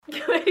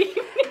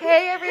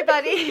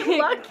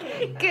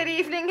Lucky. Good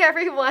evening,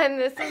 everyone.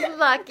 This is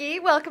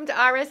Lucky. Welcome to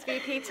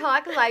RSVP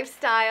Talk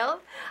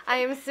Lifestyle. I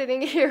am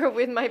sitting here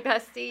with my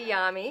bestie,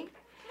 Yami.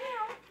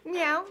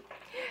 Meow.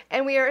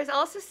 And we are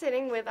also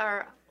sitting with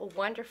our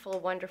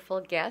wonderful,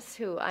 wonderful guest,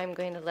 who I'm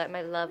going to let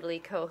my lovely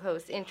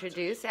co-host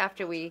introduce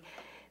after we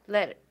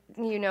let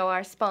you know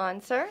our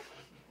sponsor.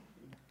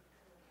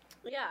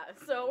 Yeah,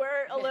 so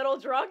we're a little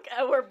drunk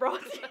and we're brought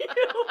to you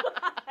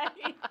by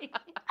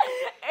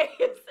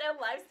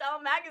ASN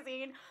Lifestyle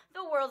Magazine,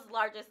 the world's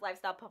largest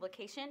lifestyle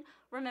publication.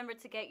 Remember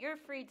to get your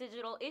free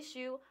digital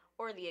issue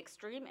or the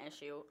extreme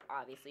issue,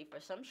 obviously for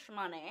some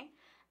shmoney,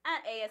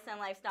 at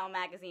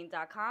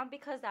asnlifestylemagazine.com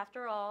because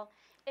after all,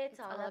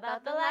 it's all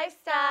about the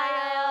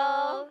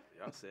lifestyle.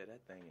 Y'all said that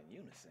thing in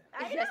unison.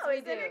 I Yes, know,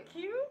 we isn't do. it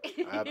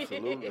cute?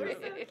 Absolutely. We're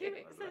so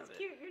cute. I Such love it.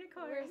 cute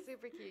unicorns. We're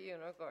super cute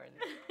unicorns.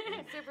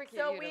 Super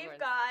cute So unicorns. we've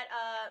got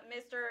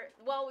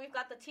we've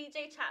got the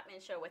TJ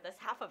Chapman show with us,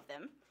 half of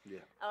them.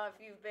 Yeah.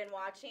 If you've been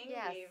watching,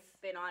 Yes. we've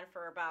been on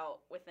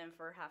with them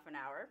for half an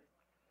hour.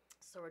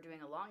 So we're doing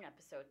a long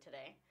episode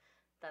today.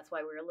 That's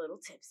why we're a little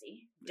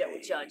tipsy.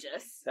 Don't judge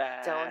us.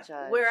 Don't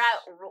judge. We're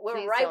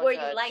Please right don't where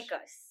judge. you like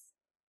us.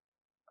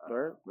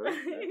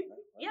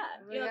 Yeah,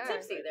 We are.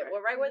 tipsy.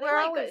 We're right where they We're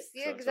like always, us.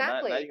 yeah,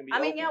 exactly. We're always Now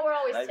you can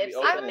be tipsy,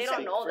 open but and they don't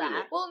speak know freely.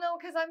 that. Well, no,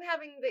 because I'm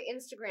having the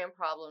Instagram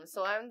problem,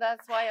 so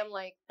that's why I'm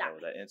like, Oh,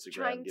 that Instagram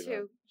trying giving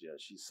to- yeah,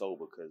 she's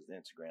sober because the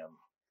Instagram.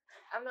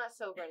 I'm not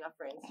sober enough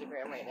for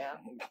Instagram right now.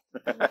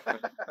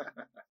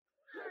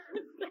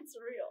 That's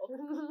real.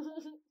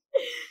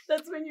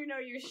 That's when you know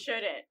you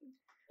shouldn't.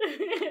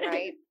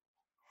 Right?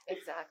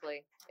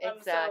 Exactly. So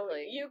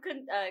Exactly. you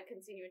can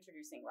continue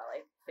introducing while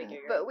I figure.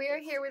 But we are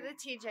here with the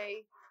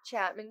TJ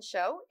Chapman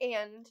show,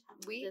 and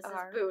This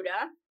are. is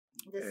Buddha.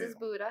 This Yeah. is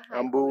Buddha. Hi,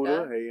 I'm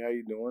Buddha. Hey, how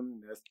you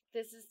doing?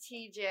 This is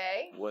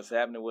TJ. What's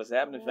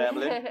happening,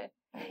 family?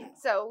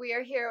 So we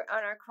are here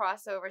on our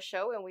crossover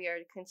show, and we are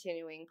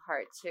continuing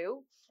part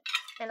 2.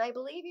 And I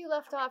believe you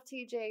left off,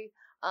 TJ,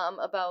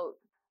 about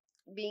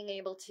being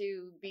able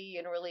to be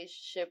in a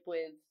relationship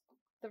with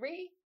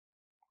 3.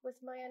 Was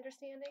my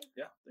understanding?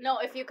 Yeah. No,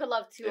 if you could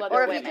love two If- other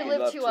Or if women you could live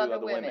love 2 two other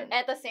other women women.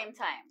 at the same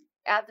time.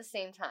 at the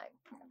same time.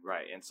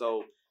 Right, and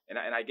so, and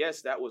I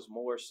guess that was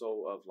more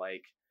so of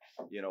like,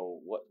 you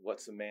know,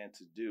 what's a man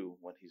to do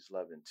when he's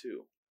loving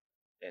 2,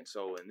 and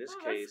so in this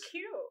case, that's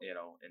cute. you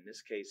know, in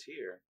this case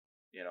here,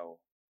 you know,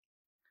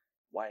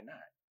 why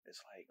not?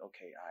 It's like,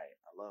 okay,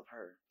 I love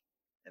her,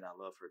 and I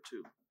love her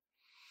too,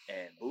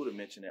 and Buddha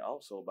mentioned it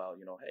also about,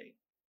 you know, hey,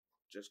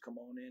 just come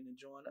on in and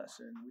join us,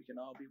 and we can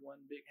all be one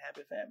big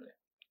happy family.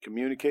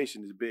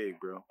 Communication is big,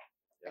 bro.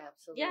 Yeah.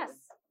 Absolutely. Yes,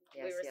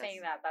 Yes, we were yes.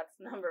 saying that's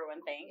the number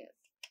one thing.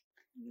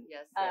 Yes.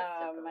 Yes,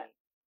 Um, definitely.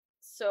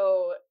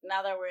 So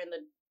now that we're in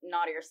the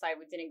naughtier side,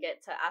 we didn't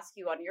get to ask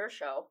you on your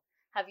show.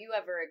 Have you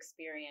ever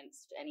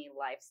experienced any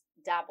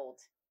dabbled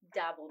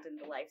in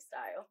the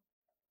lifestyle?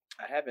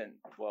 I haven't,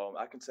 well,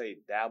 I can say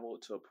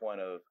dabbled to a point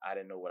of I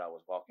didn't know what I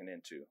was walking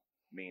into,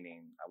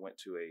 meaning I went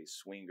to a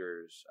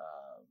swingers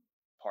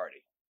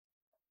party.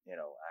 You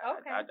know, I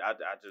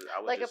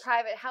was Like just, a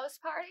private house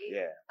party?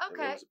 yeah.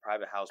 Okay. It was a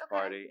private house Okay.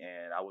 party,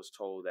 and I was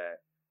told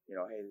that, you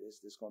know, hey,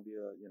 this gonna be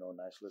a, you know,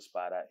 nice little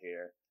spot out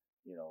here.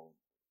 You know,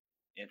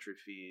 entry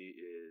fee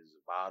is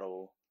a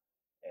bottle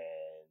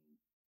and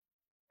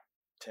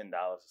 $10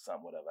 or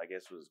something, whatever. I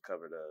guess was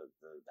cover the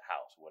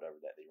house, whatever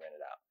that they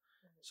rented out.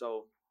 Mm-hmm.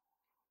 So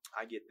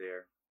I get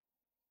there.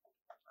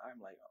 I'm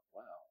like, oh,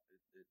 wow,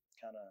 it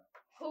kind of.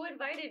 Who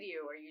invited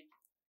you? Or you?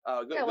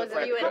 Yeah, was it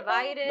friend- you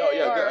invited? No,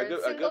 yeah, or a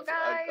good single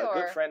guy, a or-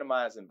 good friend of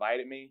mine's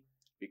invited me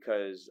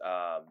because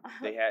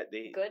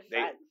they Good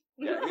friend.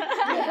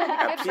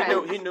 Good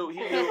friend.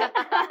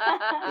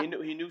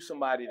 he knew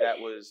somebody that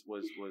was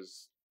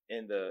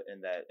in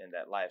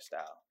that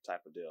lifestyle type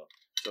of deal.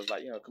 So it's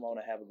like, you know, come on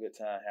and have a good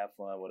time, have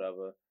fun,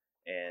 whatever,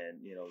 and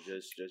you know,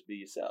 just be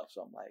yourself.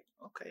 So I'm like,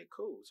 okay,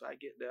 cool. So I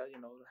get there,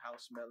 you know, the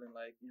house smelling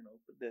like, you know,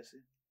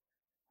 Padesi.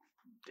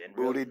 Didn't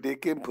Booty, really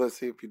dick, and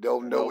pussy, if you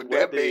don't know what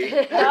what that means.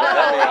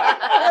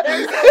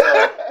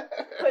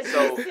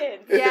 So-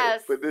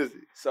 Yes. But this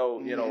So,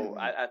 you know,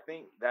 I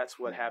think that's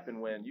what happened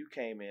when you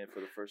came in for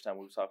the first time.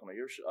 We were talking on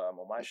your on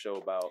my show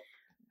about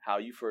how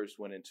you first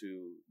went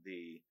into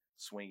the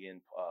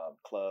swinging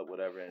club,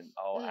 whatever, and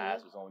all Mhm.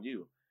 eyes was on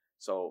you.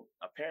 So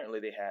apparently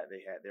they had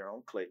their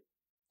own clique.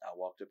 I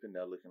walked up in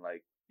there looking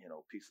like, you know,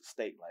 a piece of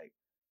steak, like,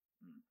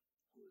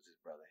 who is this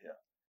brother here?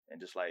 And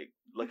just like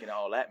looking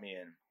all at me,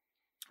 and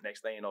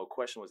next thing you know, a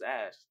question was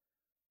asked,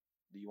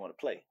 do you want to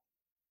play?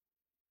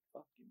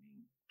 Fuck you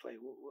mean play?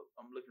 What?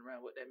 I'm looking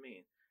around, what that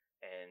mean?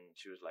 And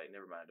she was like,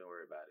 never mind, don't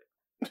worry about it.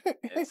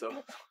 And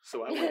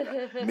so I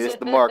went. missed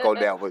the mark on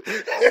that one.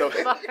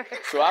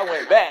 So I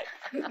went back,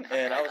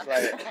 and I was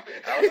like,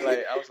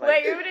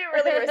 Wait, you didn't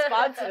really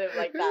respond to them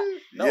like that.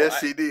 no, yes, I-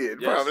 she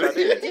did. yes, probably. I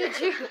did. Did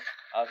you?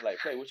 I was like,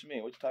 hey, what you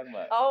mean? What you talking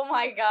about? Oh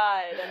my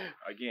god.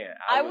 Again,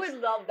 I was,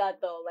 would love that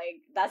though. Like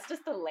that's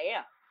just a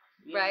layup.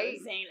 You know what I'm Right.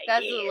 saying?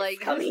 That's yes, like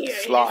come here.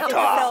 Slaughter.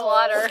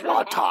 Slaughter.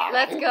 Slaughter.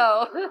 Let's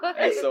go.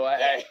 And so I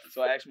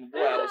asked my boy.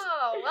 I was,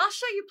 Oh, I'll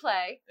show you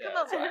play. yeah, Come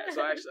on.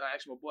 so I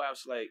asked my boy. I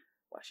was like,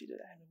 "Why she did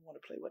that? I didn't want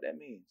to play. What that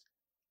means,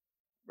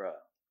 bruh?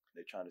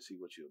 They're trying to see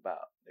what you're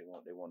about. They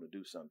want to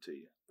do something to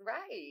you.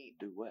 Right.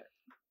 Do what?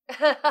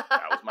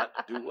 That was my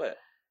do what,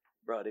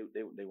 bro?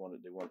 They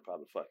wanted to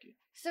probably fuck you.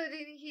 So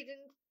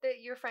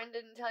your friend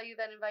didn't tell you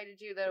that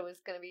invited you that it was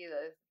going to be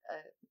the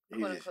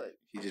quote unquote.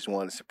 He just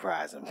wanted to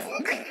surprise him.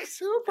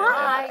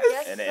 I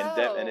guess and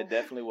so. and it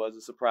definitely was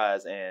a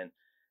surprise. And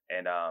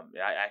I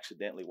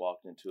accidentally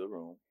walked into a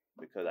room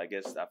because I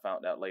guess I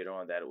found out later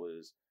on that it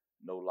was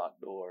no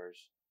locked doors.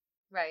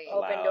 Right.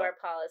 allowed. Open door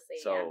policy.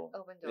 So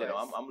Open you know,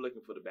 doors. I'm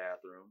looking for the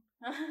bathroom.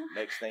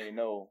 yeah. Next thing you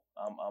know,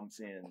 I'm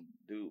seeing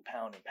dude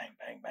pounding, bang,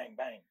 bang, bang,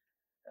 bang.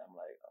 And I'm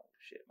like, oh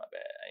shit, my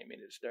bad. I ain't mean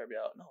to disturb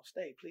y'all. No,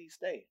 stay, please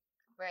stay.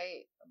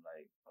 Right. I'm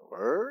like,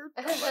 Word?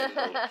 I'm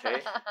like,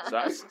 okay.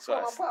 So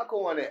I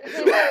popcorn at?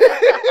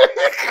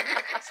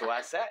 so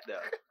I sat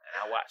there and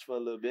I watched for a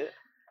little bit,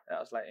 and I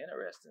was like,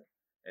 interesting.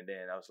 And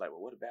then I was like,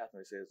 well, what the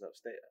bathroom says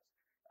upstairs?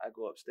 I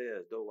go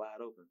upstairs, door wide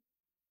open.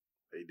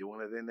 They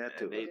doing it in there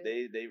too. And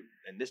they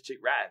and this chick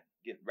riding.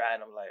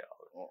 I'm like,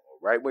 oh.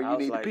 Right where I you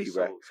was need like, to be,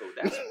 so,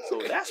 right?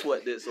 So that's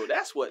what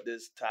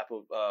this type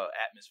of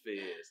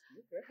atmosphere is.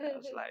 I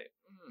was like,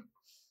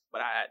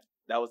 but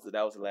that was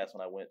the last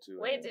one I went to.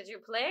 Wait, did you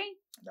play?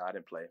 No, I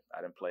didn't play.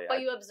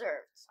 But you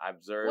observed. I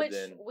observed, Which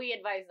and we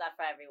advise that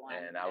for everyone.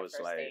 and their I was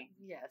first like, date.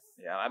 Yes.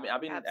 yeah. I mean,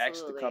 I've been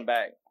asked to come Absolutely.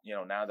 back. You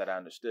know, now that I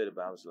understood it,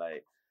 but I was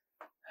like,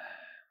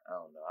 I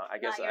don't know. I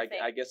guess Not your thing.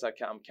 I guess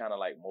I'm kind of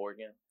like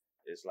Morgan.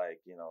 It's like,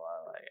 you know, I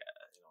like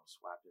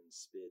swapping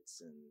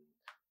spits and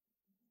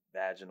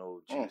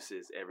vaginal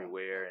juices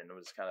everywhere, and it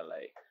was kind of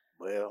like,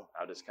 Well,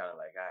 I was just kind of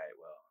like, all right,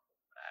 well,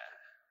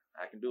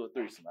 I can do a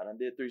threesome. I done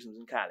did threesomes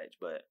in college,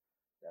 but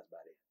that's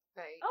about it.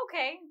 Right.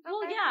 Okay.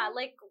 Well, Okay. yeah.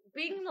 Like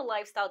being in the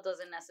lifestyle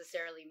doesn't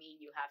necessarily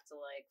mean you have to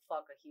like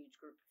fuck a huge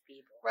group of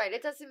people. Right. It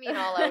doesn't mean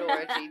all out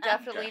orgy.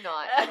 Definitely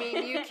not. I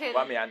mean, you can.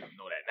 Well, I mean, I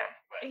know that now.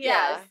 But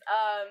Yes.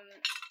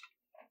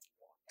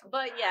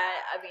 But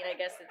yeah, I mean, I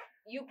guess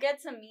you get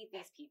to meet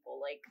these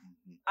people. Like,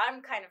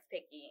 I'm kind of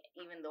picky,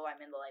 even though I'm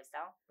in the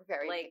lifestyle.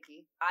 Very like,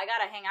 picky. I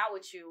gotta hang out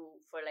with you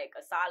for like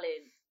a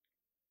solid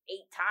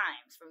 8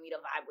 times for me to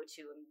vibe with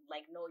you and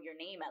like know your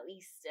name at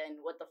least and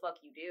what the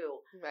fuck you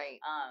do. Right.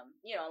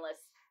 You know,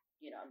 unless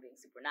I'm being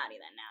super naughty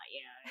then now.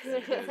 You know,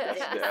 it's a That's-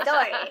 different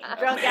story.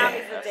 Drunk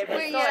Yami's a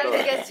different Well, story. yeah,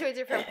 to get to a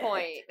different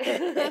point.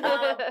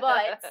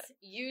 But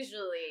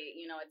usually,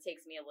 it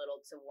takes me a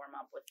little to warm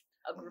up with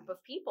a group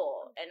of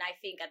people. And I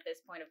think at this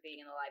point of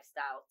being in the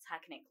lifestyle,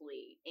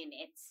 technically in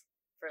it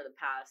for the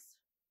past,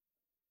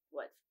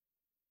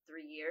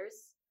 3 years,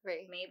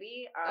 Right.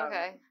 maybe?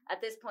 Okay. At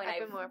this point, I've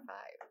been more 5.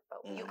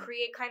 But you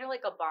create kind of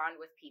like a bond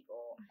with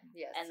people.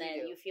 yes, And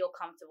then you do. feel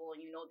comfortable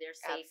and you know they're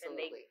safe and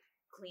they Absolutely.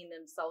 clean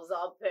themselves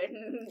up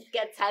and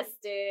get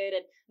tested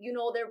and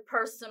their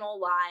personal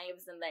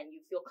lives, and then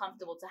you feel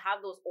comfortable to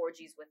have those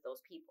orgies with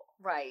those people.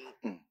 Right.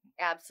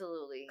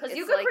 Absolutely. Because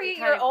you It's can like create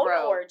kind your of own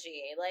grow.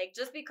 orgy. Like,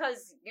 just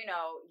because,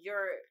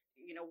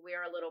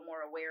 we're a little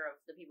more aware of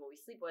the people we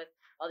sleep with,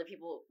 other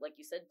people, like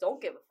you said,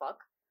 don't give a fuck.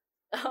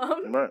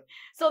 right.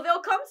 So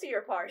they'll come to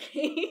your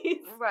parties.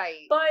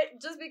 Right.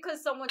 But just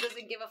because someone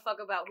doesn't give a fuck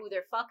about who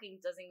they're fucking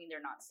doesn't mean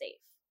they're not safe.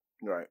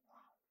 Right.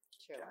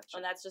 True.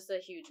 And that's just a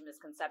huge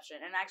misconception.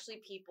 And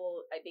actually,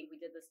 people, I think we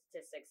did the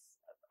statistics,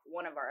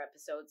 one of our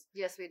episodes,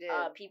 Yes, we did.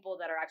 people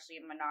that are actually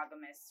in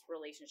monogamous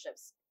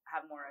relationships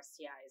have more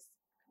STIs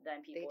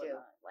than people in do.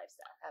 the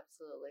lifestyle.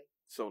 Absolutely.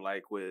 So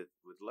like with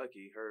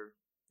Lucky, her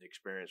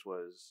experience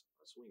was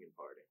a swinging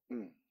party.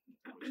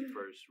 When she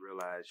first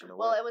realized,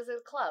 Well, it was a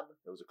club.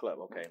 it was a club.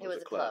 Okay, It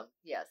was a club.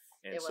 Yes.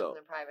 And it so-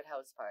 wasn't a private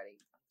house party.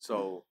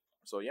 So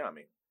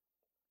Yami,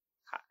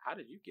 how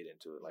did you get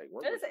into it? Like,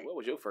 what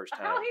was your first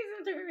How time?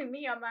 he's interviewing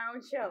me on my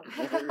own show.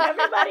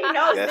 Everybody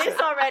knows That's this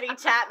it. already,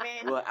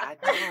 Chapman. Well, I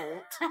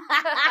don't.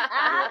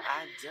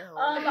 I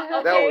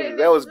don't. Okay.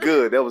 That was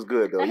good. That was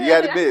good though. You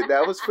had to admit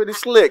that was pretty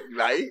slick.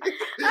 Like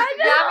I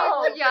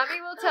know.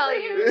 Yami will tell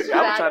you. I was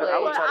trying to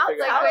Well,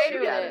 figure out I'll how tell she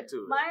you got it.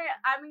 into it.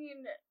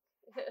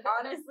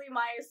 Honestly,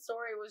 my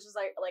story was just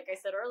like I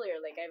said earlier,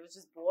 like I was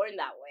just born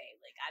that way.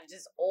 Like I've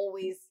just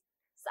always,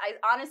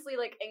 honestly,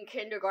 like in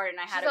kindergarten,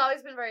 I had She's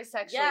always been very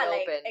sexually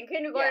like open. in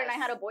kindergarten,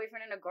 I Yes. had a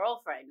boyfriend and a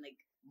girlfriend. Like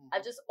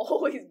I've just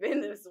always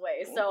been this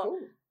way. So cool.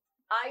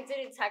 I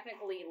didn't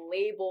technically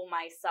label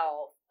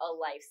myself a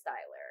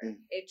lifestyler.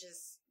 It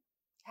just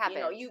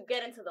Happened. you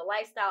get into the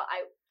lifestyle.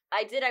 I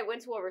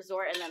went to a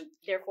resort, and then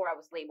therefore I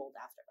was labeled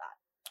after that.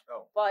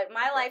 Oh. But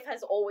my life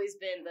has always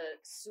been the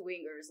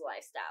swingers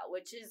lifestyle,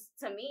 which is,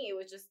 to me, it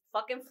was just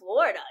fucking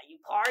Florida. You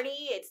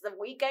party, it's the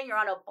weekend, you're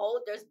on a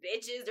boat, there's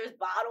bitches, there's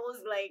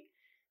bottles, like,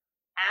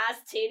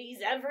 ass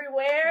titties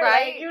everywhere.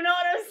 Right. Like, you know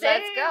what I'm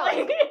saying? Let's go.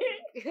 Like,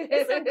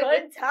 it's a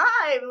good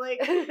time.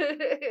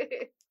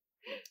 Like,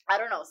 I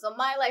don't know. So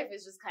my life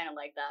is just kind of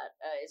like that.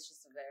 It's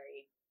just a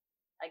very,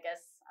 I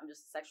guess I'm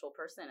just a sexual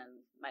person, and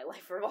my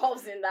life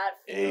revolves in that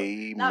field.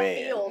 Amen. Not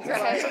field.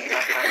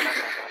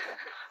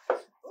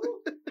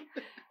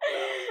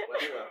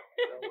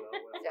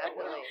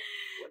 Definitely.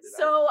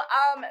 So,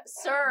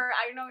 sir,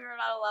 I know you're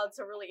not allowed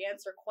to really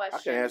answer I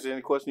questions. can answer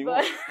any question you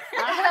but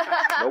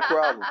want. No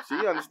problem. She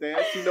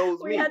understands. She knows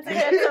we me. had to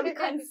get some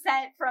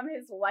consent from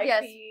his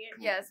wifey.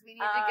 Yes, we need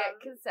to get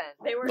consent.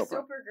 They were No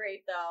problem. super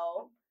great,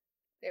 though.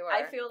 They were.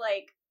 I feel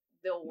like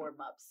they'll warm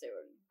up soon.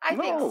 I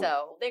think No.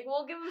 so.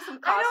 We'll give them some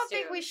costumes. I don't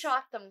think we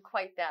shocked them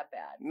quite that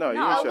bad. No, you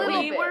No, ain't a little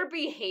shut we bit. were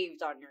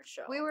behaved on your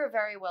show. We were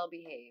very well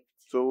behaved.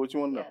 So what you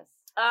want to know?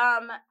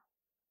 Yes.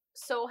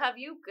 So have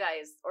you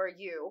guys, or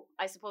you,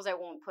 I suppose I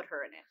won't put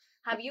her in it,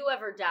 have you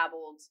ever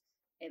dabbled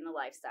in the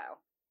lifestyle?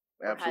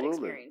 Or had Absolutely.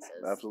 experiences?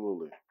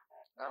 Absolutely.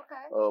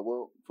 Okay.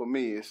 Well, for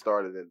me, it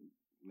started at,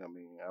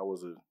 I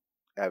was an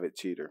avid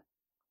cheater.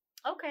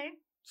 Okay.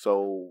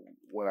 So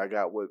when I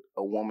got with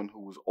a woman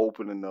who was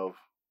open enough,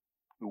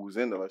 who was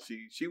in the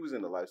she was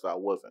in the lifestyle, I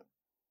wasn't.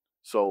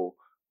 So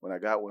when I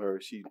got with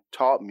her, she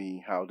taught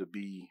me how to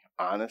be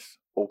honest,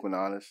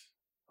 honest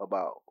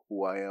about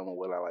who I am and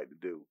what I like to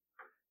do.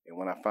 And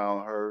when I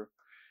found her,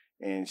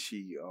 and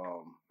she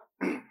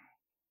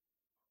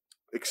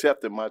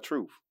accepted my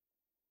truth.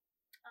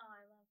 Oh,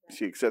 I love that.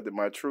 She accepted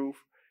my truth,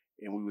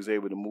 and we was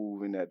able to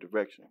move in that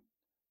direction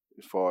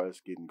as far as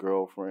getting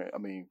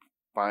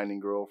finding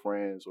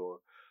girlfriends or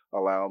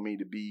allowing me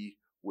to be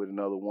with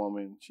another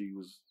woman. She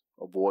was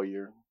a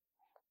voyeur.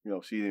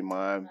 She didn't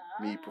mind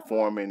me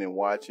performing and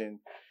watching,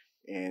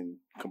 and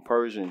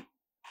compersion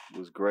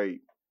was great.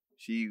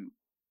 She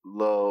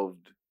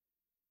loved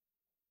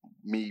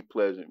me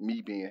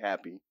being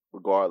happy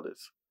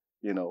regardless,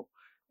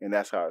 and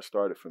that's how it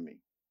started for me.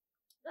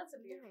 That's a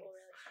beautiful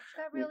relationship.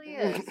 That really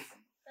is.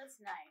 That's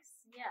nice.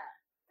 Yeah.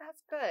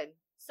 That's good.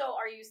 So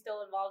are you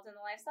still involved in the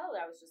lifestyle?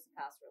 That was just a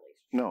past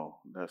relationship. No,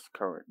 that's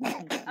current.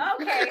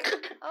 Okay.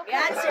 Okay.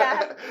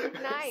 Gotcha.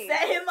 Nice.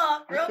 Set him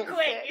up real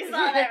quick. You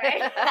saw that,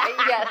 right?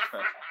 Yes.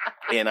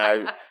 And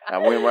I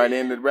went right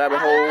into the rabbit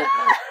hole.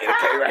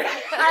 Okay, right.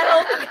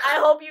 I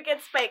hope you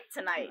get spanked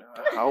tonight.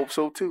 I hope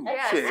so too.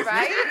 Yes, Shit.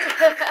 right?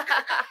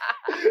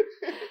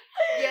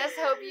 Yes,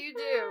 hope you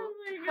do. Oh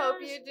my Hope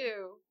gosh. you do.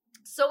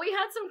 So we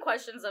had some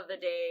questions of the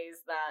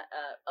days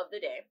of the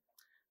day,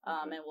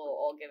 and we'll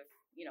all give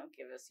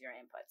us your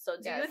input. So,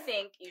 do you Yes.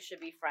 think you should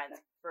be friends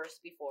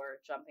first before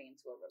jumping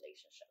into a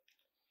relationship?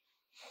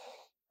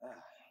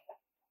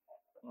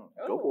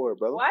 Go for it,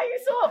 brother. Why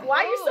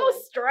are you so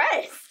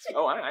stressed?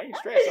 Oh, I ain't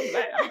stressed. I'm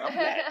nice.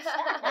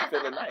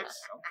 I'm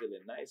nice. I'm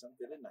feeling nice.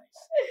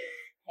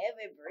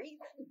 Heavy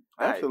breathing.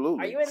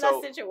 Absolutely. Are you in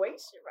So- that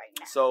situation right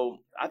now? So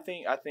I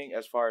think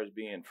as far as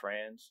being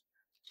friends,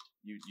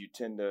 you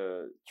tend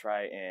to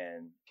try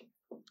and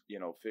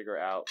figure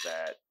out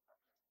that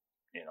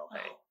hey,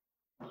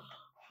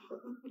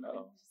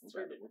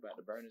 we're about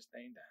to burn this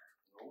thing down.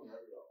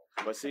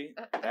 But see,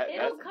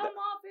 It'll come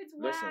off its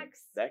listen,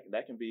 wax.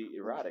 that can be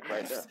erotic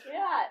right there.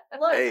 Yeah.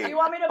 Look, Hey, do you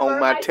want me to on burn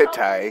my myself for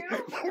titty.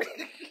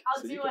 you?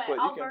 I'll So do you it. can put-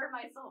 you I'll can- burn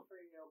myself for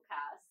you,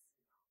 Cass.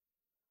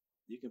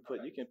 You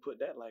can put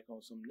that like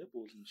on some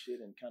nipples and shit,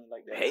 and kind of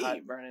like that Hey.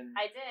 hot burning.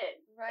 I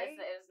did. Right? It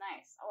was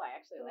nice. Oh, I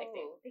actually liked it.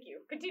 Ooh. Thank you.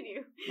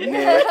 Continue.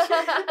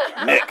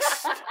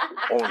 Next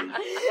on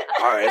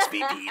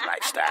RSVP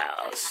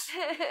Lifestyles.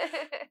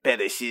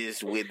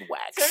 Fetishes with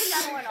wax. Turn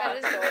that one That off.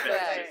 is so Doesn't-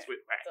 good.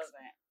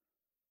 doesn't.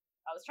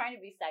 I was trying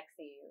to be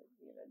sexy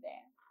the other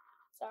day.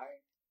 Sorry.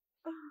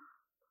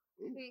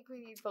 we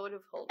need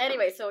votive holders.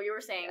 Anyway, so you were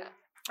saying, Yeah.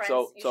 friends,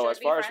 So you so should as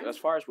be far friends? as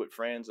far as with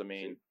friends, I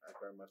mean, I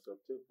burn myself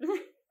too.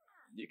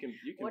 you can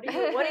What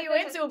are you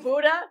into,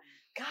 Buddha?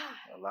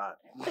 A lot.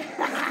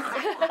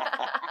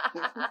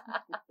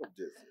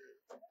 Just,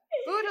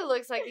 Buddha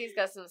looks like he's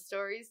got some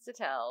stories to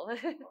tell. I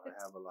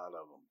have a lot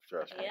of them.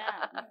 Trust me.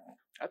 Yeah.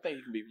 I think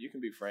you can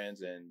be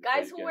friends and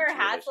Guys before who you wear get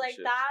into hats like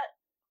relationships. that,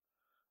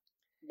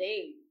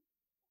 they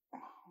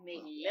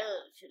make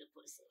love to the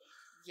pussy.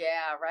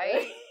 Yeah,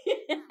 right?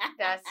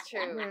 That's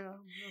true.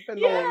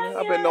 Well,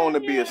 I've been known to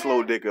be a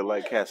slow dicker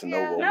like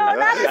Casanova. No, not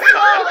as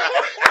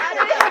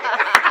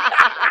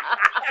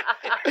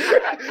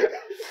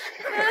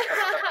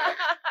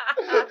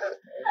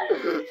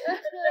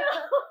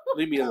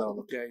Leave me alone,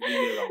 okay? Leave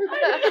me alone.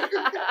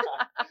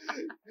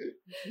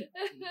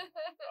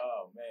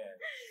 Oh man.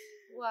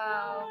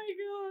 Wow. my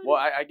god. Well,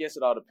 I guess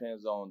it all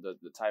depends on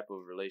the type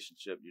of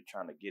relationship you're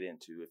trying to get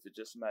into. If it's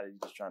just somebody you're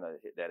just trying to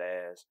hit that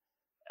ass,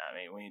 I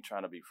mean, when you're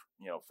trying to be,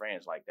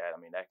 friends like that, I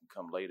mean, that can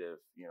come later if,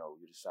 you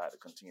decide to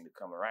continue to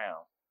come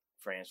around.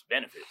 Friends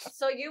benefits.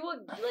 So you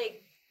would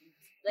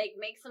like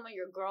make some of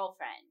your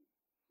girlfriend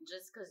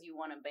just because you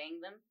want to bang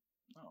them?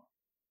 No.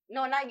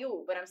 No, not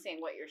you, but I'm saying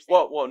what you're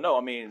saying. Well, no,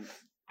 I mean,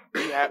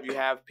 you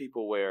have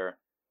people where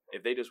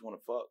if they just want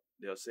to fuck,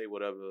 they'll say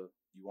whatever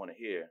you want to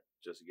hear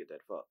just to get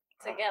that fuck.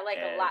 to get like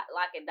a and-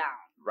 lock it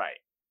down. Right.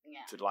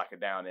 Yeah. To lock it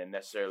down, and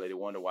necessarily they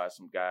wonder why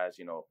some guys,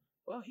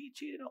 well, he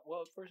cheated on.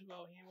 Well, first of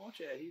all, he didn't want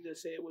you. He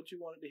just said what you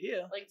wanted to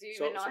hear. Like, do you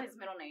So- even know so- his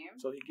middle name?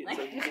 So he get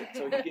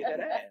that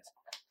ass.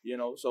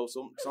 So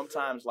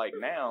sometimes like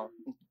now,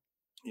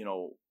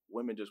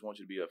 women just want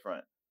you to be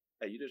upfront.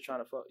 Hey, you just trying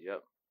to fuck?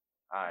 Yep.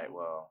 All right,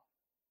 well,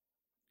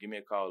 give me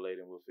a call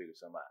later and we'll figure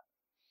something out.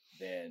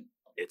 Then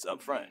it's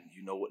upfront.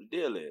 You know what the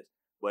deal is.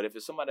 But if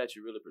it's somebody that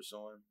you're really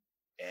pursuing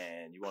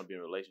and you want to be in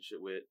a relationship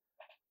with,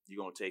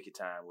 you're going to take your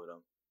time with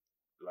them,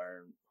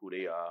 learn who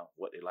they are,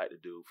 what they like to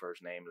do,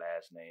 first name,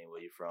 last name,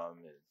 where you're from,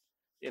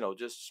 and,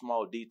 just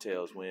small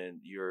details when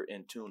you're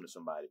in tune to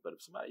somebody. But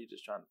if somebody you're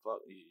just trying to fuck,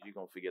 you're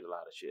going to forget a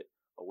lot of shit.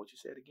 Oh, what you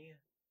said again?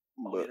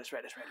 Oh, yeah, that's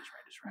right.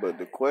 But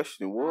the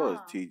question was,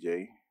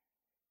 TJ,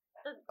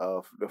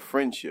 the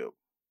friendship.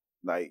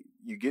 Like,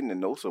 you getting to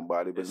know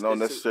somebody, but it don't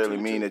necessarily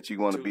mean that you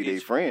want to be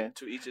their friend.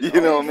 To each his You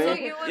know own. what I So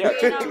mean? you would Yeah,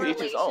 be in a to each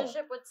his own.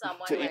 relationship with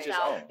someone To each his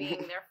own. without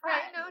being their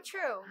Right, friend. no,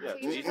 true. Yeah, To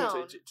each his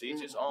own. to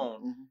each his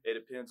own. It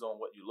depends on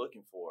what you're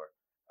looking for.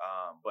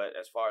 But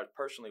as far as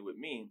personally with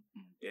me,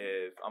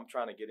 if I'm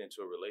trying to get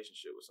into a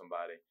relationship with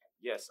somebody,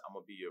 yes, I'm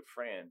gonna be your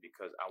friend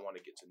because I want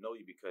to get to know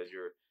you. Because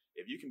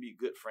if you can be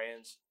good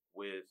friends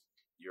with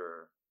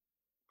your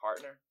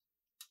partner,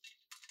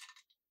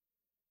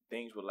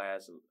 things will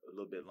last a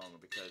little bit longer.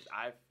 Because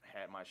I've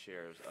had my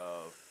shares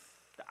of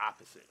the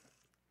opposite.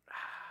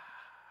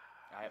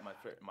 I had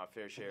my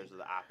fair shares of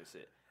the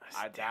opposite.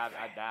 I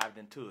dived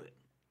into it,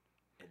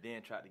 and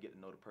then tried to get to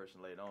know the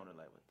person later on, and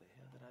like, what the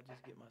hell did I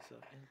just get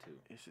myself into?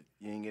 It's a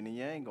yin and a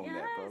yang on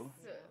that, bro.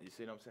 You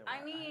see what I'm saying?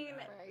 I mean,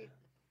 Right.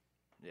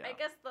 Yeah. I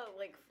guess the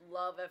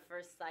love at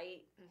first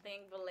sight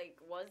thing, but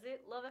was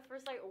it love at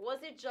first sight, or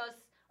was it just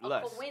a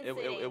Lust.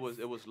 coincidence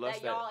It was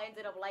lust that y'all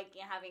ended up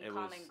liking, having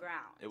common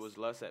ground? It was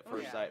lust at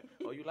first Yeah. sight.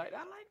 Oh, you like that?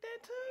 I like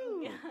that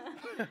too. Yeah.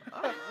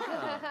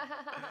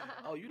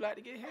 Oh, you like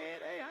to get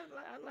head? Hey, I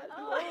like to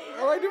do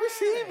I like to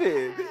receive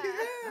it.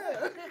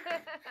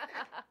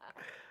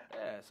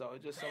 Yeah. So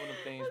it's just some of the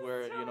things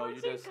where So you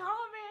much in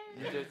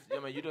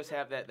common. you just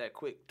have that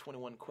quick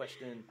 21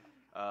 question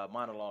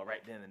monologue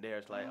right then and there.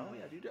 It's like, oh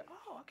yeah, you do.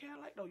 Oh, okay,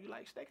 you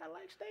like steak? I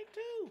like steak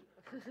too.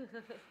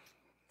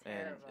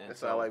 and That's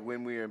so, how like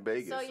when we were in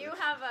Vegas. So you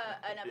have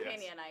an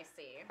opinion, I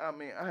see. I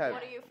mean, I had.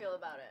 What do you feel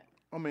about it?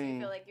 I Do you mean,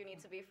 feel like you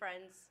need to be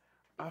friends?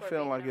 I before feel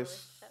being like in a it's.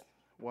 relationship?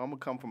 Well, I'm gonna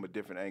come from a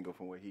different angle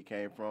from where he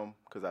came from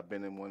because I've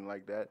been in one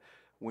like that.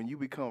 When you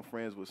become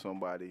friends with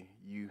somebody,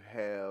 you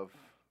have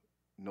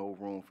no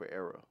room for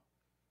error.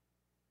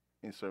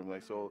 In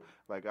certain so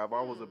like if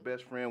I was a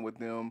best friend with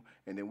them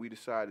and then we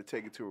decided to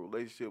take it to a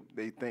relationship,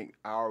 they think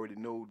I already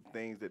know the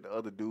things that the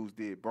other dudes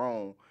did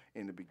wrong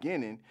in the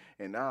beginning,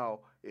 and now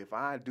if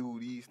I do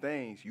these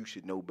things, you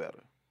should know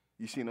better.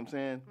 You see what I'm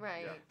saying?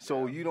 Right.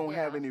 So you don't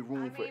have Yeah. any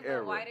room for but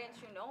error. why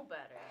didn't you know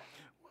better?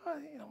 Well,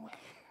 you know,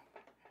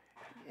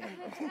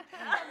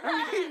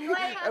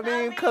 Like, I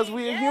mean, because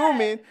we're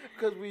human.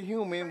 Because we're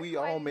human, we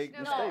all Right, make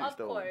no, mistakes, of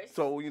though. course.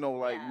 So we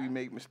Yeah.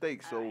 make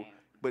mistakes. So, Alright.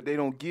 but they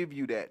don't give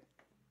you that.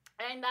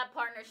 And that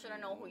partner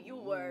shouldn't know who you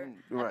were.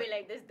 And Right. be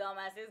like, this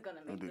dumbass is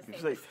gonna make the Make same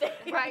mistake.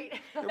 mistake. Right.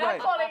 Not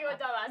Right. calling you a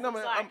dumbass. No, I'm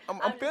man, sorry. I'm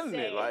just feeling it,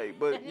 saying. like,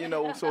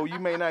 but so you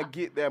may not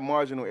get that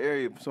marginal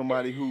area of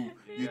somebody who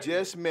you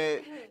just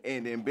met,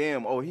 and then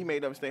bam, oh, he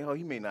made that mistake. Oh,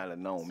 he may not have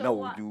known. So No,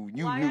 why, dude,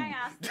 you why knew. I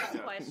asked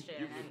this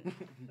question, and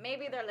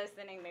maybe they're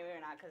listening, maybe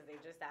they're not, because they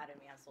just added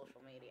me on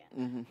social media.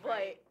 Mhm.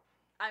 But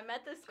I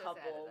met this Just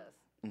added couple us.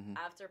 Mhm.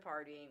 after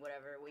partying,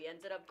 whatever. We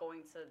ended up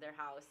going to their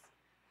house,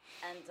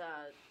 and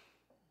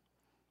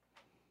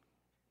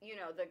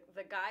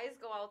the guys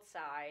go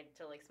outside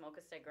to smoke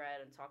a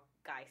cigarette and talk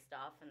guy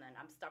stuff, and then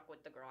I'm stuck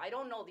with the girl. I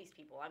don't know these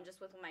people. I'm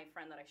just with my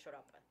friend that I showed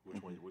up with.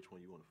 Which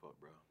one you want to fuck,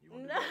 bro? You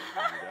want No. to do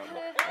that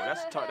one? Oh,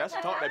 that's the talk. That's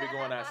the talk that be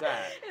going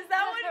outside. Is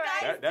that what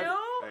guys do? Hey,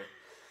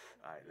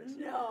 all right, listen.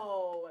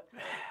 No.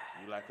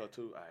 You like her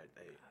too? All right,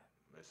 hey,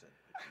 listen.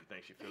 You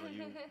think she feeling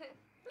you?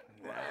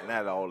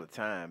 Not all the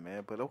time,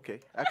 man, but okay,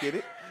 I get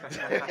it.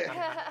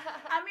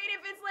 I mean,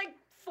 if it's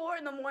 4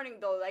 in the morning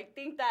though, I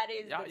think that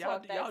is the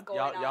talk that's going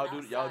on outside,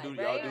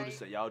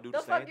 right? Y'all do The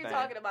the fuck same you thing.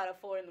 talking about at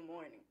 4 in the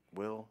morning?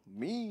 Well,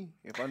 me,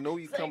 if I know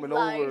you It's like coming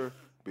life. over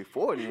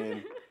before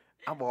then,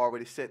 I've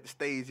already set the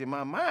stage in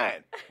my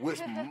mind. Which,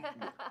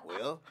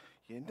 well,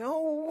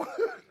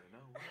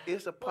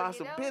 it's a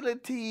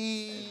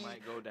possibility. It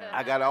might go down.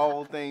 I got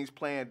all things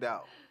planned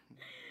out.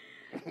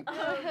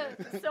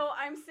 So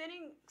I'm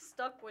sitting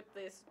stuck with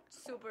this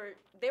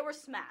they were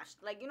smashed.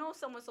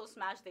 Someone's so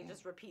smashed they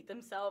just repeat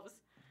themselves,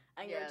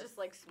 and you're Yes. just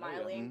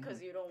smiling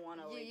because you don't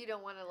want to You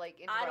don't want to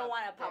I don't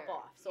want to pop there.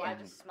 off, so I Yeah.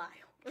 just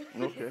smile.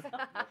 Okay.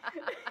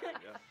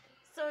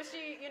 So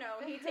she,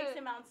 he takes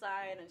him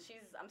outside, and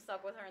I'm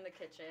stuck with her in the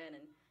kitchen,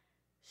 and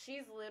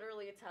she's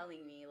literally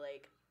telling me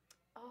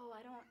oh,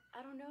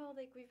 I don't know,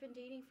 we've been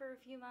dating for a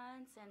few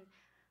months, and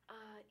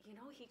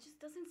he just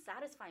doesn't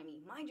satisfy me.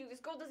 Mind you, this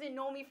girl doesn't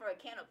know me for a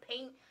can of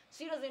paint.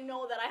 She doesn't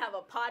know that I have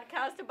a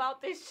podcast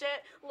about this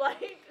shit.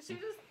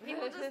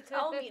 People just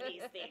tell me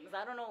these things.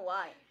 I don't know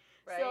why.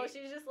 Right. So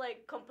she's just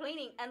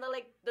complaining, and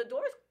the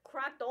door's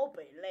cracked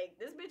open.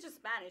 This bitch is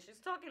Spanish. She's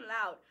talking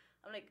loud.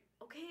 I'm like,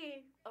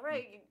 okay, all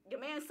right, your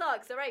man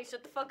sucks. All right,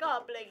 shut the fuck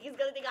up. He's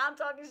gonna think I'm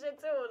talking shit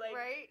too.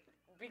 Right.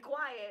 Be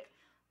quiet.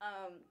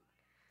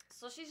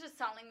 So she's just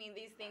telling me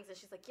these things, and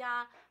she's like,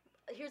 yeah,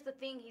 here's the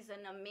thing, he's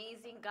an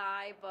amazing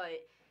guy, but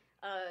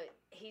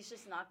he's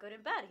just not good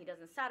in bed. He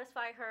doesn't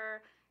satisfy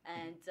her,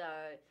 and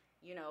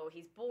you know,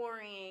 he's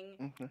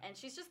boring, and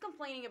she's just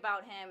complaining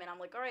about him, and I'm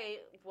like, all right,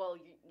 well,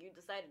 you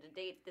decided to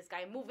date this guy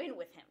and move in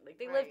with him. Like,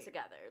 they live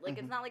together. Like,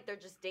 it's not like they're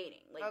just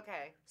dating. Like,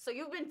 Okay. So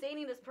you've been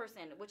dating this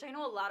person, which I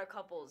know a lot of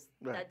couples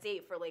that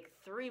date for, like,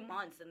 3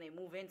 months, and they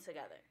move in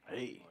together.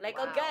 Hey. Like,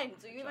 Wow. again,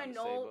 do you Trying even to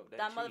save know up that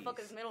that cheese.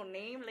 motherfucker's middle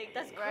name? Like,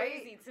 that's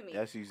Right. crazy to me.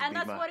 That's used to And be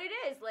that's my- what it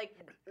is. Like,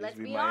 let's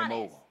be be my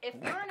honest. MO. If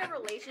you're in a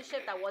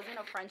relationship that wasn't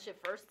a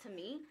friendship first, to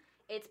me,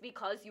 it's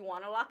because you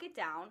want to lock it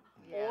down,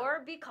 Yeah. or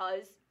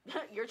because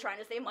you're trying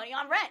to save money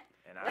on rent.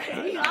 And I, Let's and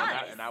I- be and I-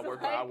 honest, and I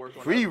work like- I work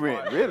on Free the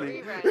rent, part-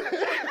 really? Free rent.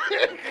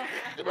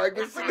 Like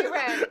this. Free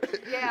rent.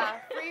 Yeah,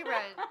 free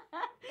rent.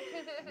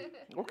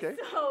 Okay.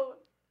 So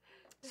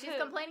she's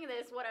complaining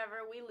this, whatever,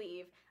 we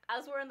leave.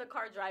 As we're in the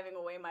car driving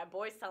away, my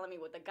boy's telling me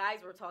what the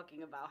guys were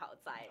talking about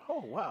outside.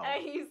 Oh wow.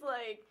 And he's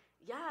like,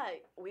 yeah,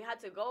 we had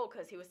to go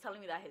because he was telling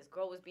me that his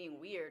girl was being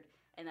weird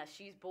and that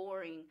she's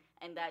boring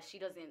and that she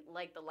doesn't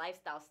like the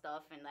lifestyle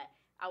stuff and that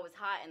I was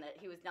hot and that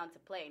he was down to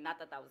play. Not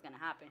that that was going to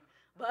happen.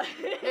 But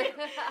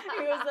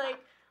he was like,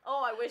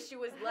 oh, I wish she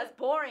was less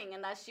boring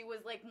and that she was,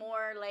 like,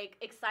 more, like,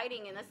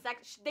 exciting. And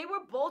they were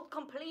both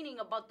complaining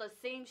about the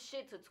same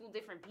shit to two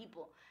different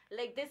people.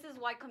 Like, this is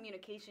why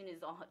communication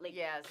is, like,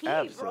 Yes. key,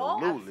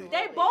 Absolutely. bro.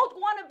 They both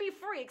want to be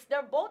freaks.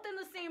 They're both in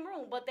the same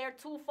room, but they're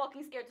too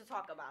fucking scared to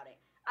talk about it.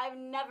 I've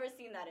never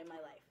seen that in my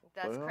life.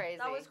 That's Well, crazy.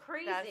 That was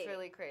crazy. That's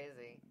really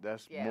crazy.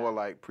 That's Yeah. more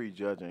like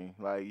prejudging.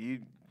 Like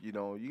you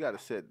know, you got to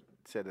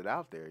set it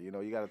out there. You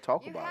know, you got to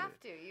talk You about have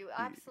it. to. You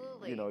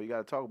absolutely. You know, you got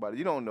to talk about it.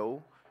 You don't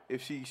know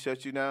if she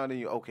shuts you down, then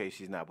you okay,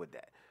 she's not with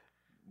that.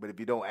 But if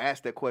you don't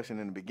ask that question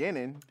in the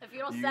beginning, If you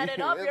don't set it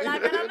up, you're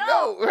not gonna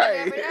know. You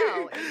right? never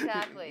know.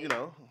 Exactly. You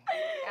know.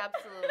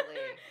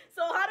 Absolutely.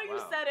 So how do you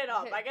Wow. set it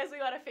up? I guess we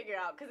gotta figure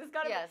out because it's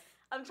gotta. Yes.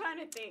 I'm trying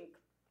to think.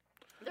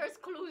 There's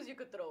clues you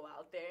could throw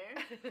out there.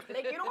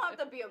 Like you don't have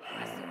to be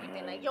aggressive with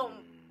it. Like yo,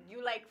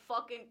 you like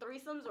fucking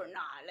threesomes or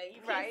not? Like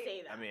you can't Right.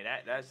 say that. I mean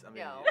that's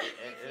No,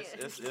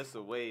 it's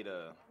a way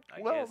to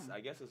Well- I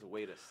guess it's a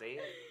way to say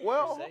it.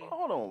 Well, per se.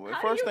 hold on.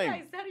 how First do you thing,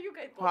 guys? How do you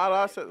guys? go how do I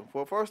about it? say?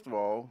 Well, first of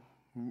all,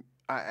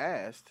 I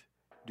asked,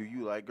 "Do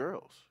you like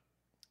girls?"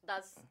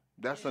 That's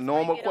That's you a just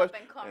normal bring it up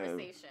question. in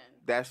conversation.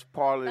 That's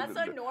part of That's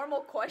a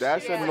normal question.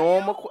 That's Yeah. a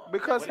normal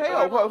because What-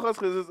 hell, normal-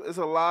 because it's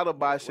a lot of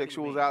do you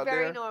bisexuals mean? out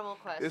Very there. normal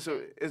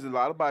question. It's a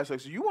lot of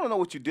bisexuals. You want to know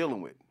what you're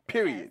dealing with.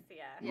 Period. Yes,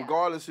 yeah. Yeah.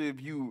 Regardless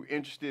if you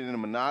interested in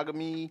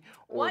monogamy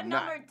or What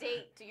not. number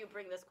date do you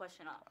bring this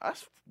question up?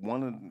 That's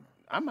one of.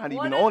 I'm not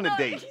What even is on the the-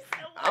 date.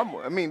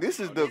 I mean, this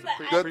is the,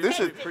 He's like, this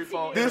is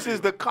Pre-phone this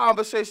is the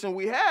conversation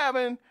we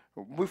having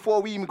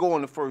before we even go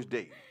on the first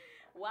date.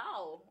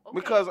 Wow. Okay.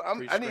 Because I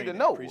need to Pre-screening,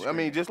 know. I pre-screening.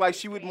 mean, just like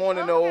she would want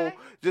to know, Okay.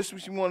 just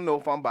she want to know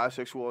if I'm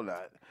bisexual or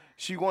not.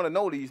 She want to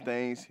know these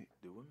things.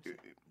 Do women say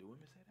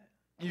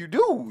that? You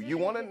do. You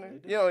want to,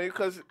 you know,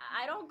 because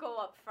I don't go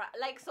up front.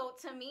 Like, so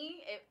to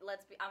me,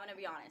 I'm gonna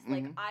be honest. Mm-hmm.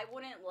 Like, I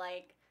wouldn't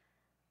like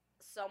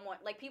someone,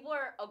 like, people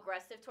are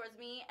aggressive towards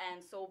me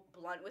and so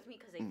blunt with me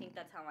because they think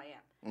that's how I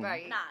am.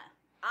 Right. Nah,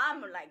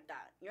 I'm like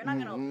that. You're not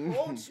gonna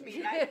approach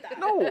me like that.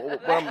 no,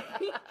 but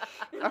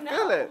I feel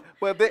No. it.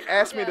 But if they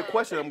ask me the Yeah.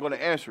 question, I'm going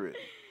to answer it.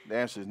 The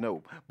answer is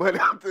no. But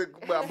I'm So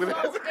but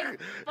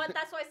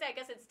that's why I say I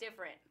guess it's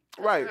different.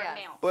 'cause Right. you're a Yes.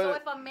 male. But- so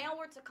if a male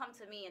were to come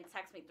to me and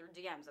text me through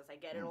DMs, as I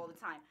get it all the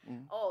time,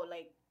 oh,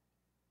 like,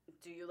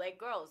 do you like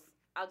girls?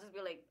 I'll just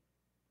be like,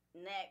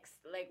 next.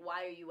 Like,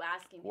 why are you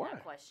asking me Why?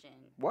 that question?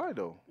 why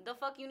though? The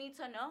fuck you need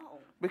to know.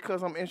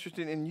 Because I'm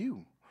interested in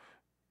you,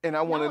 and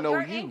I want to know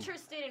you're you.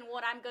 interested in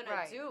what I'm gonna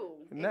Right. do.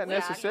 Not Exactly.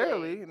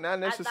 necessarily. Not At that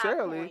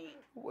necessarily. point.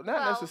 Well, not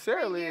Well, for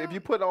necessarily. you, If you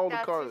put all the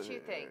that's cards, what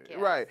you think, yes.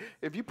 right?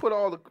 If you put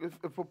all the,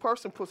 if a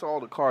person puts all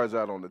the cards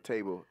out on the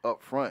table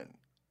up front,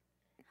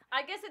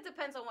 I guess it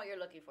depends on what you're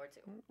looking for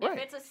too. Right.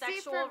 If it's a See,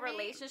 sexual for me,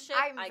 relationship,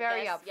 I'm I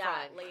very guess,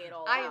 yeah, upfront. lay it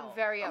all I out. am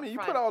very upfront. I mean, you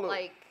put all the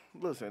like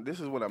listen.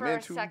 This is what I'm for a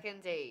into.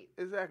 second date.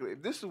 Exactly.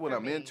 If this is what For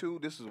I'm me. into,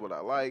 this is what I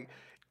like.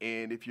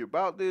 And if you're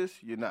about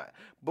this, you're not.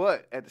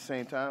 But at the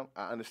same time,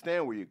 I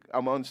understand what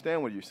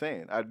you're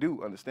saying. I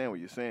do understand what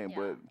you're saying. Yeah.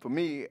 But for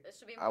me, It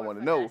should be I more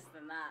wanna know. finesse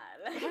than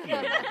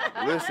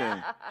that.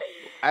 listen,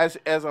 as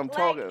I'm like,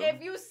 talking,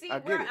 if you see I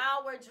get we're it.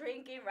 out, we're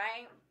drinking,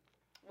 right?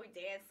 We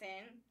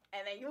dancing,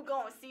 and then you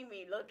go and see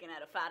me looking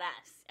at a fat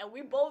ass, and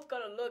we both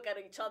gonna look at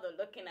each other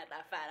looking at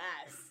that fat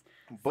ass.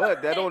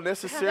 but that don't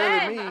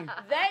necessarily then, mean.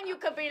 then you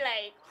could be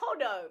like,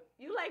 hold up,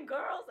 you like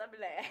girls? I'd be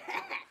like,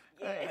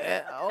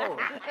 yes.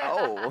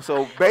 Oh,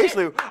 so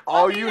basically,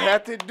 all be you like-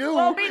 have to do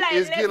We'll be like,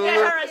 is let's get a get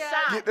little, her a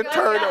shot. get the Let's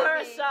turn get up. her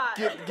a shot.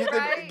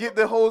 Right. get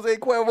the Jose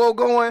Cuervo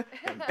going,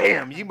 and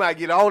bam, you might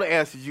get all the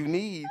answers you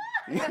need.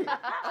 I get it.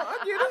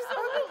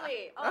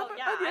 Absolutely. Oh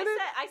yeah, I get it.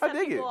 I I set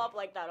dig people it. up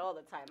like that all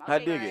the time. I'll I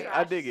take dig your it. I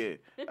trash. dig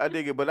it. I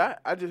dig it. But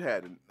I just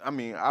had. I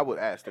mean, I would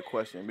ask the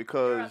question You're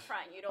because.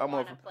 upfront. You don't I'm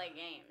want to up- play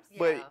games.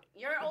 But-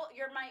 Yeah.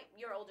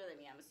 You're older than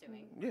me. I'm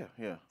assuming.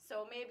 Yeah.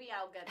 So maybe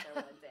I'll get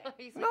there one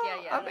day. He's No,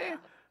 like, yeah. I mean,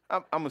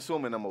 I'm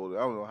assuming I'm older.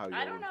 I don't know how you.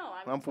 I don't know.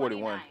 I'm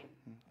 41.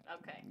 29.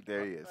 Okay.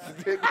 There he is.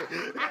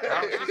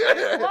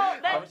 Well,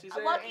 then, much she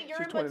say? Lucky, you're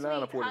She's in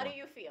 29 or between. How 41? do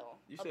you feel?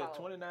 You said about,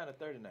 29 or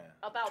 39.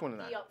 about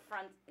 29. the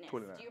upfrontness?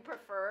 29. Do you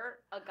prefer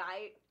a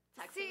guy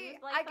texting See, you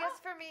like I that? guess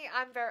for me,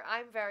 I'm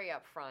very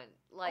upfront.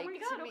 Like oh my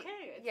god, to me,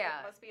 okay. yeah.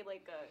 It must be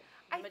like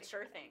I a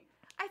mature thing.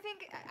 I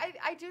think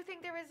I do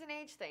think there is an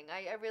age thing.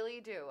 I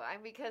really do.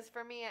 Because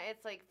for me,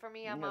 it's like for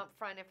me, I'm Yeah.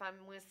 upfront if I'm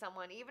with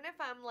someone, even if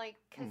I'm like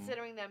Mm-hmm.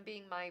 considering them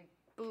being my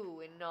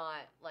boo and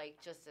not like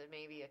just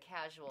maybe a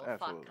casual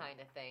Absolutely. fuck kind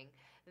of thing.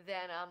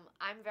 Then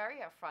I'm very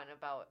upfront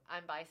about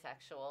I'm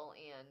bisexual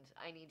and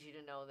I need you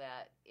to know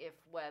that if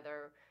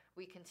whether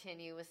we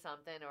continue with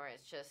something or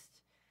it's just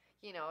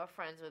a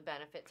friends with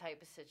benefit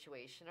type of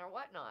situation or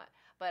whatnot.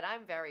 But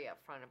I'm very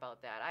upfront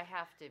about that. I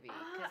have to be.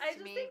 'Cause I to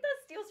just me, think that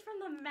steals from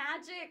the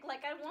magic.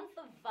 Like, I want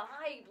the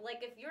vibe.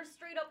 Like, if you're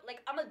straight up, like,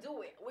 I'm gonna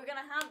do it. We're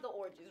gonna have the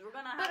orgies. We're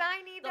gonna have. but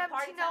I need the them to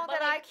party know time, but,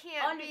 that I like,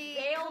 can't be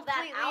unveil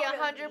that completely out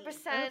of me.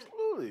 100%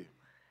 Absolutely.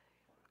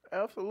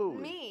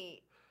 Absolutely.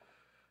 me.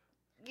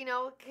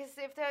 Because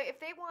if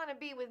they want to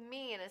be with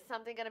me and it's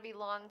something going to be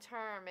long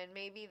term and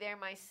maybe they're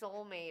my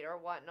soulmate or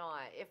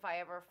whatnot, if I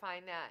ever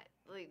find that,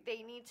 like,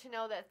 they need to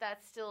know that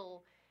that's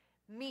still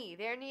me.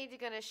 They're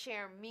going to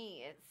share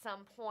me at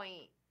some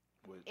point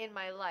With- in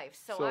my life.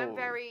 So I'm So-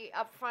 very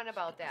upfront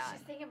about that.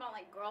 She's thinking about,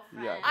 like,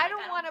 girlfriend. Yeah. I Like,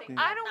 don't want to. think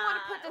I don't want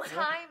to that- put the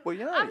time. Well,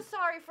 yeah. I'm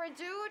sorry for a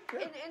dude,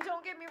 Yeah. and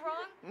don't get me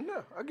wrong.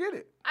 No, I get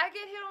it. I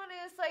get hit on it.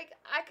 It's like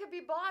I could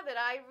be bothered.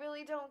 I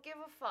really don't give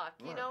a fuck.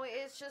 You Right. know,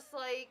 it's just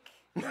like.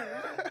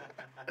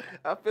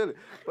 I feel it.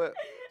 But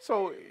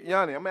so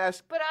Yanni, I'm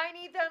asking. But I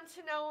need them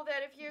to know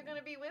that if you're going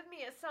to be with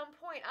me at some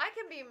point, I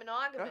can be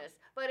monogamous.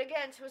 But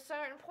again, to a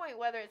certain point,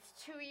 whether it's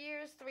 2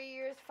 years, 3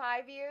 years,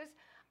 5 years,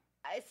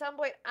 at some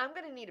point, I'm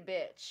going to need a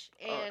bitch,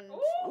 and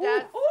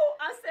that's.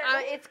 I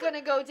said. It's going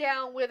to go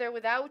down with or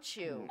without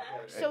you.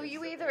 So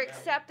you either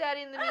accept that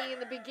in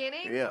the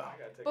beginning Yeah.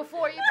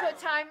 before you put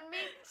time in me,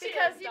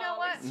 because you know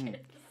what,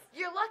 Cheers.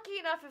 you're lucky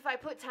enough if I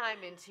put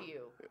time into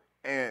you.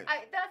 And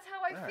That's how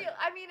I Right. feel.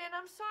 I mean, and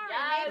I'm sorry.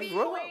 Yes, Maybe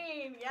Well-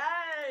 queen.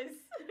 Yes.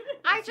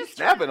 I just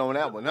snapping on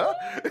that one, huh?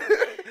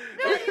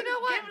 No, you know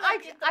what? Give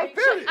Lucky I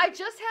three.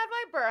 just had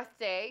my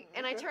birthday,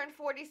 and I turned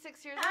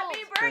 46 years Happy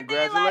old. birthday,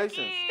 Congratulations.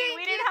 Lucky. Thank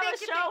We you, didn't have thank a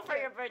you, show thank for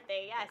you. your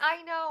birthday. Yes.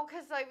 I know,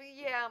 because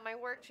my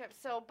work trip.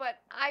 So, but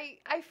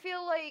I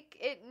feel like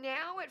it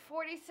now at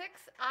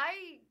 46,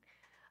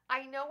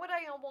 I know what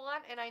I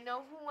want, and I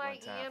know who I One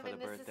time am, for and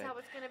the this is birthday. how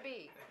it's gonna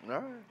be. All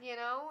right. You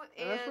know,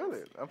 And I feel and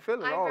it. I'm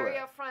feeling I'm all very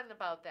that. upfront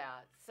about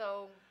that.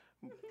 So,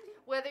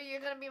 whether you're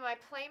gonna be my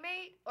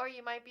playmate or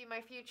you might be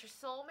my future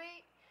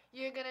soulmate,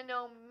 you're gonna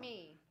know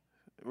me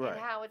Right.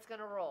 and how it's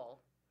gonna roll.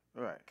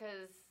 Right.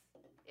 Because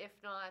if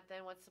not,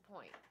 then what's the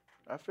point?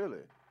 I feel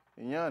it.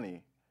 And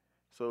Yanni,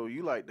 so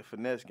you like the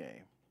finesse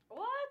game.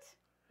 What?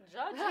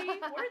 Judgy?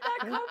 Where'd that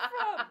come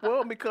from?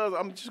 Well, because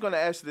I'm just gonna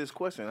ask you this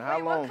question. How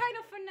Wait, long? what kind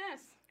of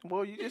finesse?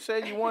 Well, you just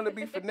said you want to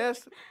be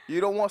finessed. You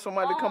don't want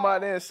somebody to come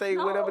out there and say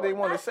whatever they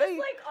want to that's say. just,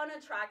 like,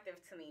 unattractive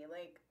to me.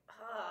 Like,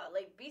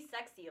 be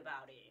sexy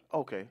about it.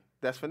 Okay,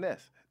 that's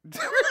finesse.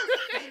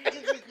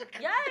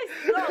 Yes,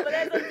 no, but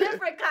there's a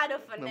different kind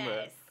of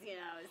finesse. You know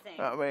what I'm saying?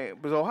 I mean,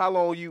 but so how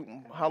long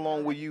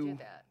would Do you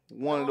that.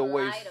 want to Don't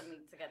lie waste? to me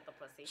to get the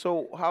pussy.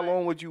 So how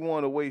long would you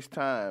want to waste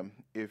time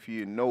if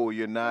you know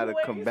you're not a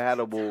Waste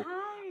compatible?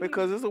 time.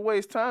 Because it's a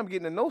waste time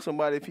getting to know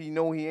somebody if you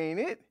know he ain't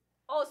it.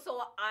 Oh,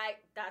 so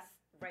that's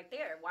right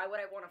there. Why would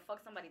I want to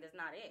fuck somebody that's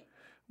not it?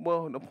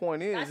 Well, the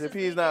point is, That's if just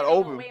he's me not giving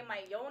open, away my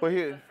yoni but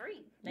here- for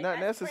free. Like, not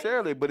that's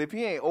necessarily, crazy. but if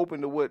he ain't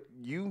open to what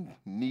you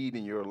need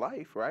in your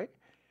life, right?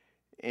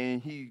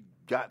 And he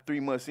got 3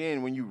 months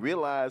in when you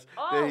realize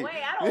Oh, that he- wait,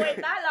 I don't wait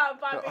that long,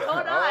 Poppy.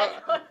 Hold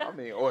on. I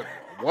mean, or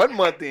 1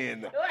 month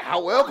in.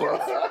 However,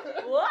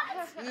 What?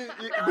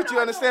 but you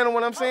understand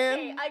what I'm Okay,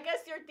 saying? I guess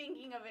you're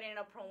thinking of it in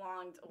a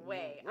prolonged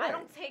way. I Right.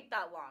 don't take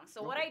that long.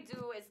 So what I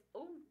do is,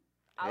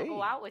 I'll Hey.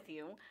 go out with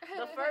you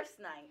the first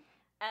night.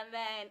 And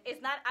then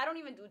I don't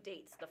even do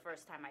dates the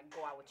first time I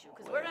go out with you.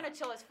 Because we're going to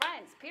chill as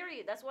friends,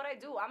 period. That's what I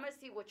do. I'm going to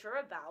see what you're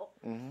about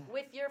Mm-hmm.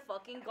 with your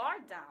fucking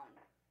guard down.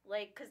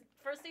 Like, because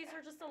first dates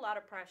are just a lot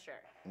of pressure.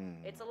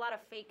 It's a lot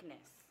of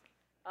fakeness.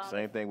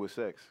 Same thing with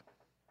sex.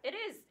 It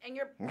is. And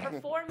you're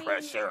performing.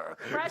 Pressure.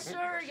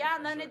 Pressure, yeah,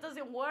 and then it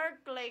doesn't work.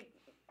 Like,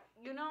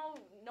 no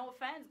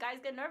offense. Guys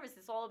get nervous.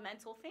 It's all a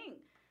mental thing.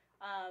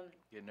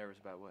 Get nervous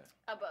about what?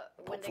 But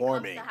when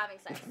Performing. it comes to having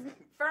sex.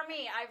 For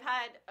me, I've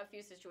had a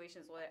few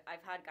situations where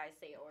I've had guys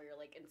say, oh, you're,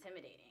 like,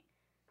 intimidating.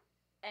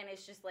 And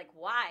it's just like,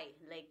 why?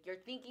 Like, you're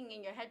thinking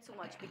in your head too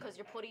much because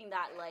you're putting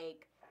that,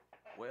 like,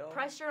 Well,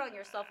 pressure on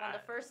yourself on the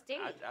first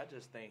date. I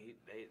just think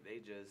they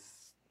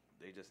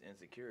just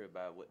insecure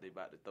about what they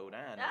about to throw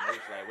down, and they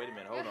just like, wait a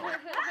minute, hold on,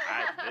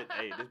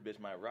 hey, this bitch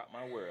might rock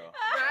my world.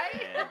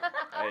 Right? And,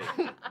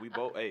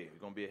 hey, it's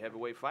gonna be a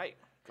heavyweight fight.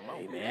 Come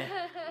on, man,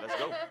 let's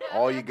go.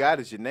 All you got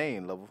is your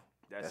name, level.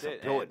 That's That's a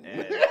it. poet.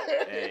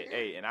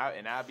 And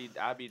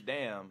I'll be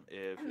damned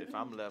if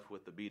I'm left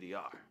with the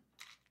BDR.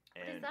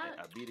 And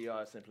that? a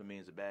BDR simply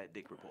means a bad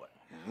dick report.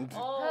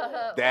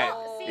 Oh, That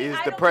well, is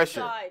I the don't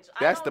pressure. judge. I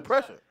That's don't the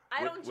pressure.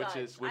 I don't which judge.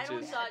 is- which I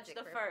don't is- judge the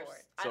Dick first.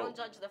 report. I don't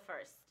So- judge the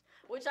first.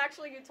 Which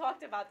actually, you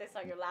talked about this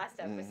on your last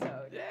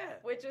episode. Yeah.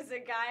 Which was a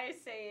guy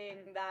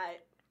saying that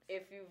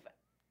if you've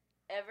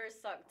ever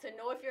sucked, to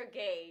know if you're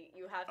gay,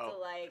 you have to Oh.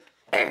 like.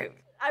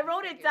 I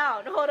wrote it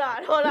down. Hold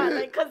on,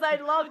 like, cause I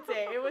loved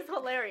it. It was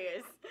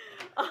hilarious.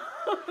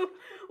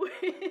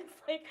 It's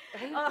like,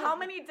 how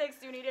many dicks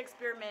do you need to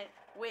experiment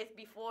with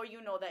before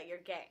you know that you're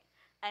gay?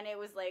 And it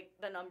was like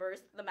the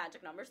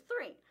magic number's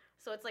 3.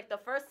 So it's like the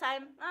first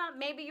time,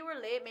 maybe you were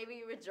lit, maybe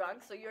you were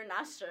drunk, so you're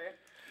not sure,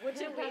 which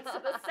it leads to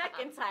the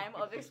second time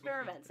of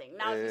experimenting.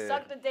 Now, if you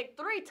suck the dick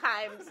 3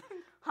 times,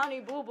 honey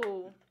boo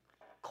boo,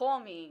 call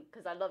me,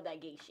 because I love that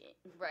gay shit.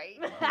 Right?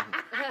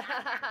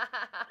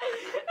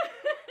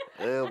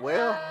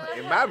 Well,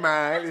 in my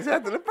mind, it's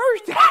after the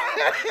first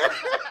time.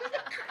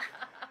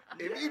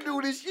 If you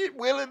do this shit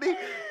willingly,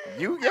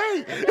 you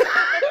gay.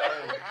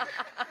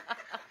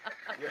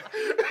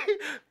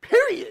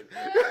 Period.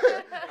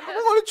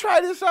 I want to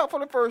try this out for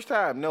the first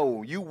time.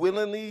 No, you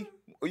willingly,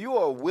 you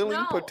are a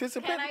willing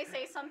participant. Can I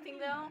say something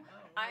though?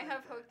 I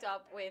have hooked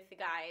up with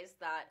guys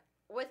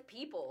with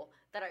people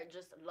that are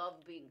just love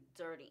being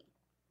dirty.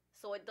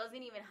 So it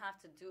doesn't even have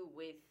to do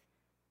with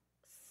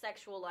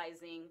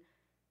sexualizing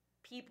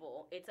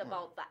people. It's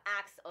about the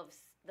acts of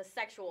the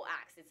sexual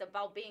acts. It's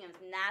about being as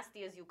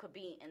nasty as you could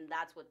be, and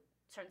that's what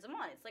turns them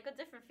on. It's like a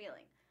different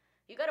feeling.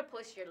 You gotta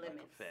push your Like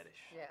limits. a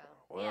fetish. Yeah.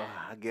 Well, Yeah.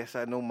 I guess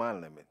I know my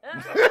limit.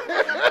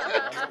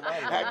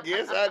 I I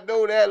guess I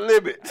know that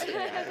limit.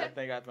 I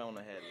think I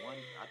only had one.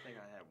 I think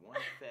I have one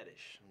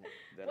fetish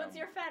that What's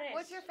your fetish?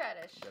 What's your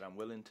fetish? that I'm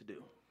willing to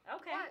do.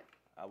 Okay. What?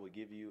 I would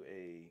give you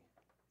a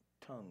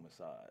tongue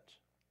massage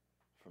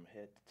from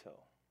head to toe.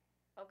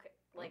 Okay.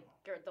 Like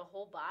the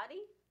whole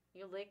body?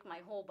 You lick my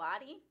whole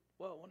body?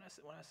 Well, when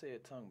I say a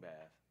tongue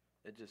bath,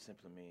 it just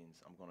simply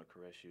means I'm going to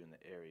caress you in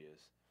the areas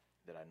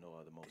that I know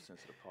are the most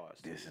sensitive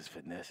parts. to This you. is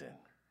finessing.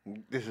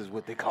 This is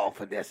what they call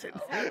finessing.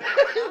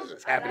 Oh.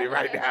 It's happening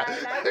right now.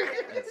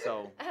 And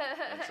so,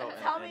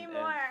 Tell me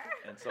more.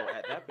 And so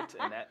at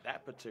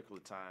that particular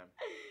time,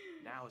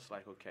 now it's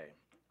like, okay,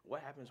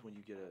 what happens when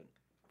you get a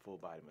full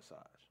body massage?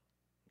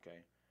 Okay,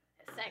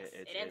 Sex.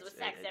 It- It ends with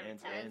sex it every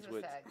ends- time. it Ends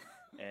with sex.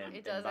 and,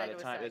 It does and by end the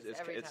with time sex it's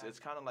every time. it's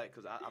kind of like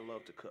because I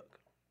love to cook.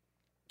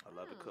 I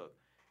love to Hmm. cook,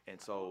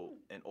 and so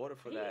in order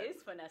for He that,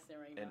 is finessing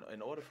right now.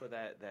 in order for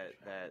that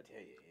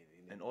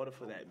in order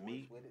for that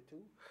meat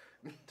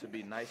to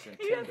be nice and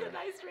He has tender. a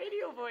nice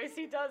radio voice.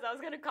 He does. I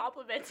was gonna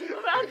compliment you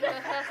about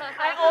that.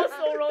 I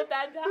also wrote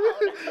that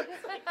down.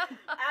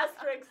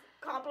 Asterisk,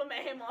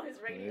 compliment him on his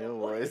radio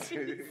voice.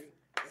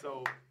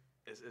 So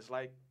it's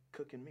like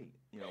cooking meat.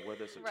 You know,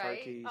 whether it's a Right.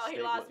 turkey, Oh, he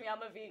steak, lost me.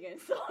 I'm a vegan,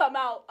 so I'm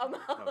out. I'm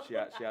out. No, she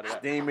out of that.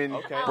 Steaming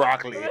Okay.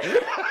 broccoli. All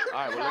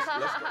right,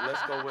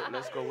 well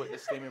let's go with the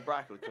steaming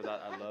broccoli because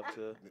I love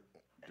to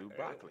do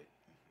broccoli.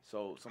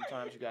 So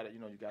sometimes you gotta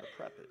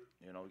prep it.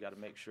 You know, you gotta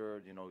make sure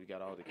you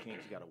got all the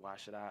kinks. You gotta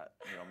wash it out.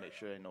 You know, make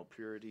sure there ain't no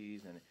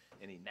purities and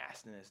any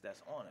nastiness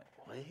that's on it.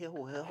 Well. This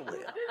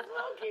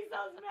Loki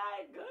sounds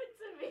mad good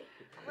to me.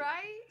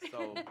 Right?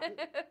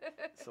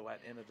 So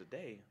at the end of the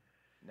day,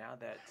 now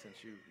that since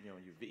you're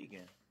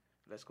vegan,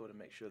 let's go to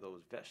make sure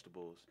those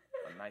vegetables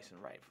are nice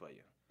and right for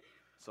you.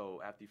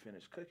 So after you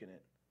finish cooking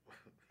it,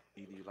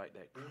 either you like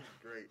that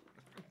Great.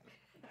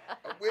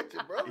 I'm with you,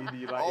 bro. either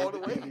you like All the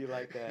way. either you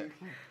like that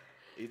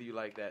either you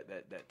like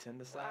that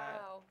tender side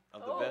Wow.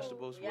 of the Oh,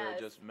 vegetables where yes.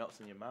 it just melts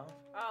in your mouth,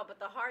 Oh, but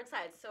the hard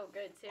side's so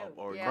good too.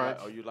 or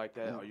Yeah. or you like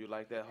that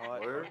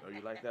hard, Word. or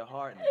you like that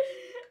hardness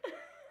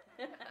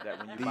that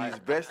when you These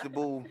bite,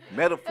 vegetable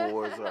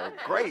metaphors are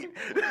great.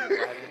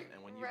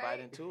 and when you bite Right.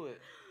 into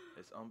it,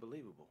 it's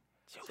unbelievable.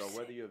 So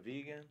whether you're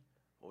vegan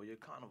or you're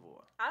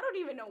carnivore, I don't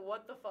even know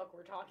what the fuck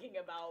we're talking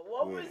about.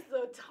 What was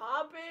the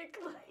topic?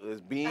 Like,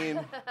 It's being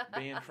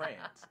being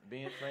friends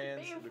Being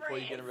before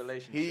you get in a friends.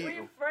 relationship.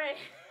 we're friends.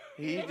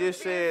 he We're just being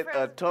said a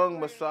friends tongue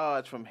before you-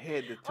 massage from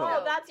head to toe.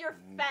 Oh, that's your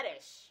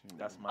fetish.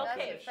 That's my That's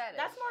Okay, your fetish. fetish.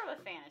 that's more of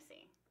a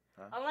fantasy.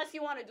 Huh? Unless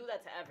you want to do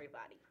that to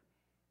everybody.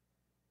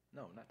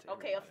 No, not to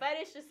Okay, a everybody.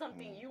 fetish is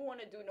something you want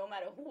to do no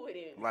matter who it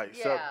is. Like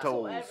Yeah. suck So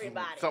toes,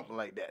 everybody. something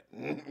like that.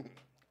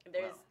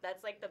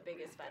 That's like the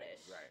biggest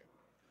fetish. Right.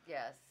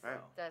 Yes.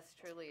 Wow. That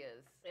truly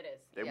is. It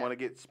is. They Yeah. want to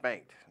get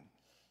spanked.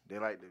 They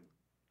like to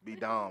be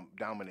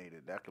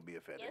dominated. That could be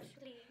a fetish. Yes,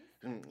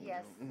 please.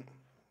 Yes.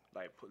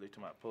 Like they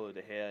talking about pulling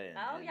the hair and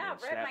Oh, and, yeah,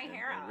 and rip snap my and-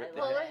 hair and out. rip I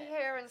the Pull love her hair.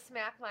 hair and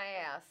smack my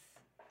ass.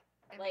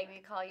 And Like- make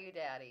me call you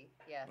daddy.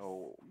 Yes.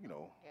 Oh,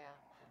 Yeah.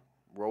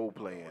 role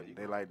playing.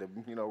 They like to,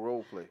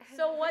 role play.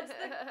 So what's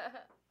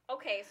the?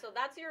 Okay, so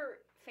that's your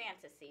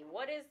fantasy.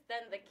 What is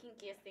then the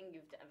kinkiest thing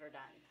you've ever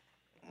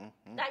done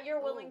that you're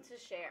willing to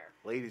share?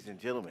 Ladies and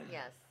gentlemen.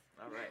 Yes.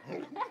 All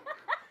right.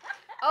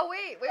 Oh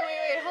wait.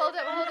 Hold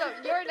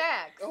up. You're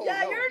next. Oh,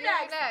 Yeah, no. you're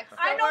next. next.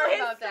 I Don't know worry his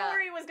about that.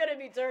 story was gonna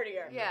be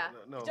dirtier. Yeah.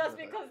 No, Just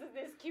because of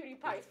this cutie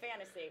pie's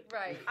fantasy.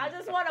 Right. I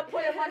just want to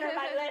put him under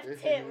my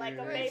left tit like a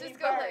Right, baby just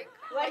go bird.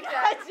 like I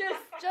that.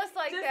 just Just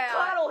like just that.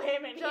 cuddle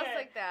him in Just here.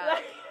 like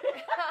that.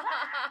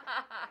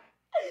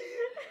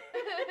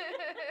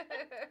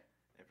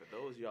 And for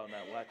those those of y'all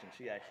not watching,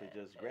 she actually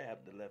just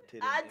grabbed the left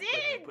titty I and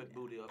did. put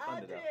booty up I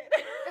under there.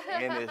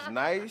 did. And it's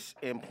nice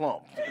and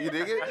plump. You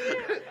dig it?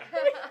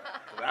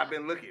 'Cause I've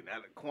been looking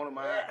at the corner of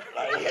my eye.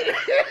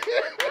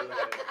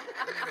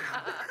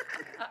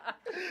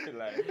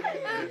 Like,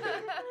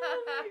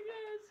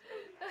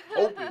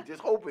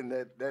 Just hoping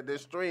that the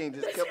string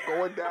just kept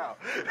going down.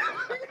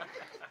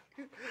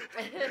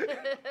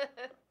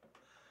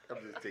 I'm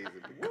just teasing.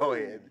 Go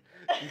ahead.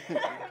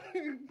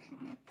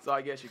 so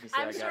I guess you can say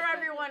I'm I sure got.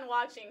 everyone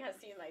watching has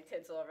seen my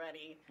tits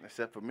already.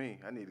 Except for me.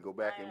 I need to go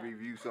back and I know.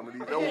 review some of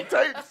these old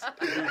tapes. Not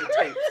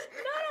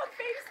on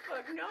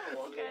Facebook,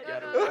 no. Okay.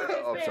 Gotta-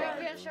 Oh, We sorry.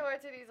 can't show our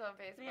titties on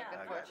Facebook, Yeah. I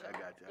got you.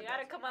 unfortunately. You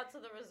gotta come out to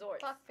the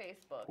resort. Fuck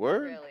Facebook.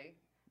 Word? Really.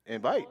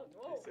 Invite.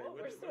 Whoa, They say,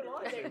 we're what- still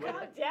what- on. They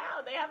calm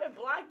down. They haven't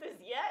blocked us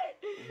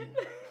yet.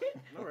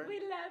 All right. We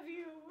love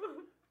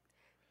you.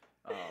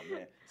 Oh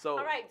man. So.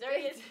 All right,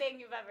 dirtiest thing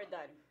you've ever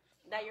done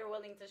that you're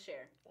willing to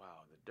share.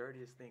 Wow, the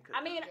dirtiest thing.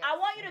 I mean, I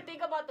want you to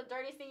think about the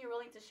dirtiest thing you're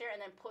willing to share,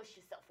 and then push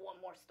yourself one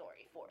more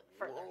story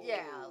further.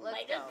 Yeah, let's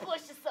Like, go. just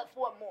push yourself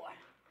one more,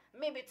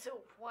 maybe two.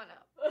 One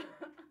up.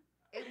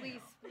 At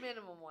least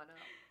minimum one up.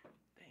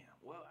 Damn.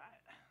 Well,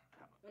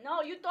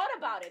 No, you thought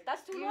about it.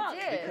 That's too You long.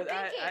 did. because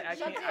I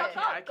Shut can't, the fuck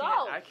up.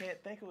 Go. I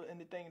can't think of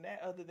anything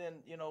that other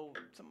than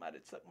somebody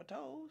that sucked my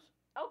toes.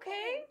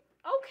 Okay.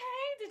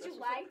 Okay. Did you That's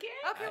what's like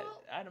it? Okay,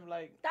 well, I'm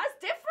like, That's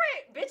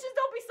different. Bitches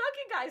don't be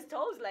sucking guys'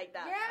 toes like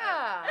that.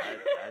 yeah.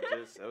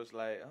 I was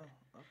like,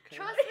 oh, okay.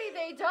 Trust me,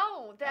 they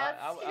don't.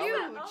 That's I huge.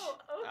 Oh,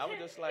 okay. I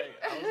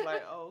was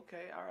like, oh,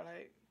 okay, all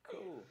right,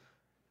 cool.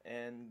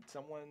 And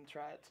someone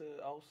tried to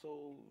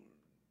also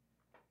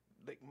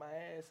lick my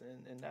ass,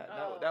 and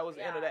that was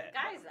the end of that.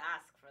 Guys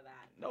ask for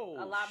that. No,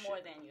 A lot shit. more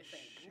than you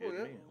think.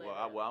 Shit, me.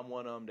 Well, I'm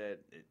one of them that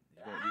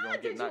you're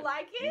gonna Did get you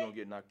like You're it? gonna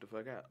get knocked the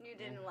fuck out. You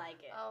didn't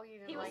like it. Oh, you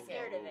didn't He was like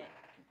scared it. of it.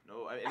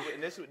 No,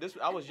 and this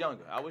I was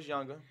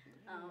younger.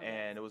 Oh.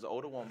 And it was an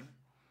older woman,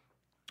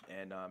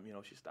 and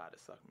she started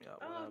sucking me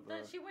up. Oh, Whatever.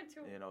 then she went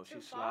too, she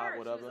too slobbed, far.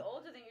 whatever. She was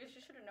older than you. She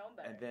should have known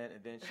better.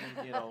 And then she,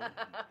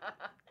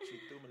 she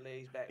threw my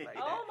legs back like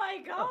that. Oh my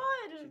God!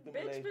 She threw my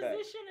Bitch legs back.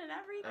 position and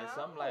everything. And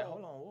so I'm like,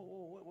 hold on,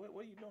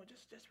 what are you doing?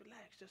 Just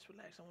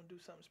relax, I want to do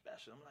something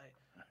special. I'm like,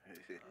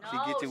 She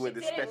get you with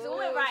the didn't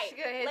special. do it right. She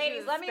gonna hit you Ladies,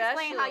 with let me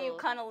explain how you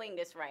special.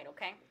 cunnilingus right,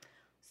 okay?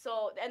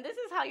 So, and this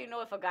is how you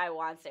know if a guy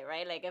wants it,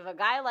 right? Like, if a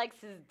guy likes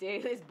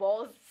his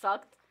balls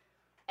sucked,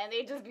 and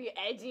they just be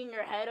edging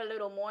your head a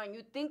little more, and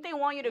you think they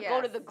want you to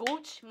go to Yes. the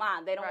gooch,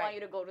 man, they don't want Right.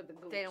 you to go to the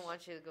gooch. They don't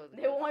want you to go.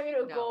 They want you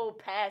to No. go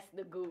past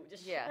the gooch.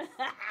 Yes.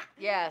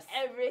 Yes.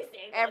 Every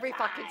single Every time.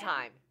 fucking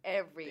time.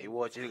 Every. They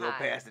want you to go time.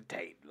 past the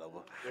tape, lover.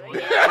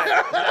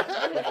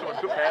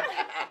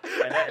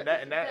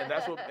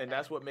 and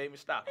that's what made me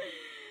stop.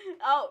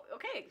 Oh,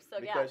 okay. So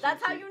yeah, Because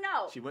that's how she- you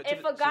know. she went to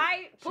If the- a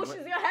guy she pushes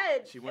went- your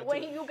head she went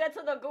when to- you get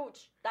to the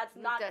gooch, that's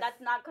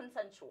not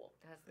consensual.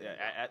 That's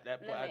Yeah, at that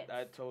point, I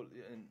Limits. told,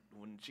 and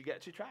when she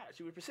tried,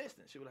 she was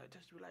persistent. She was like,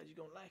 just realize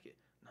you're gonna like it.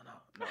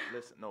 No,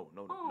 listen, no,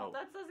 Oh,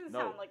 that doesn't no.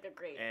 sound like a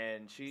great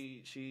And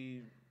she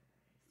scenario.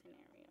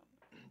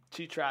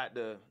 tried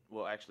to.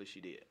 Well, actually,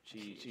 she did.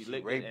 She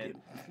licked raped it.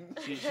 him. And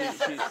she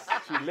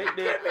licked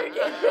it.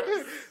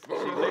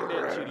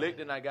 She licked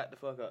it, and I got the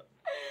fuck up.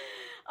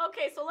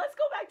 Okay, so let's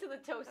go back to the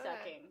toe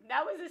sucking.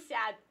 That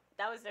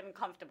was an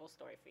uncomfortable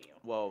story for you.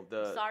 Well,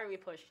 Sorry we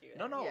pushed you.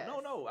 No. Yes.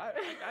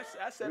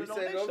 I said We it on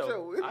said their it on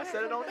show. show. I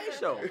said it on their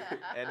show,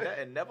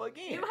 and never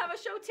again. You have a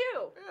show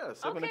too. Yeah,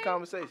 some in the Okay.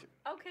 conversation.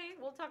 Okay,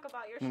 we'll talk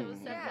about your shows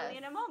separately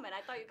in a moment.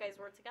 I thought you guys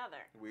were together.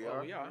 We Well,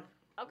 are. we are.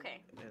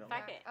 Okay, You know.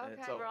 fuck it. And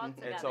Okay. so, We're all and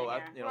together so I,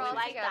 here. you know, We're all we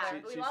like that.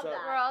 together. We She love sucked-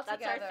 that. We're all That's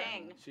together. our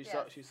thing. She Yes.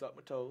 sucked. She sucked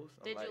my toes.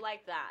 I'm Did you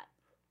like that?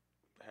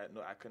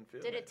 I couldn't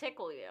feel. Did that. it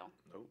tickle you?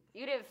 Nope.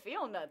 You didn't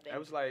feel nothing. I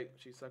was like,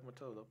 she sucked my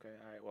toes. Okay,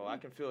 all right. Well, I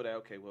can feel that.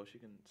 Okay, well, she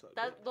can suck.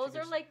 dick. She Those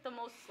can are like the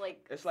most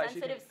like It's like she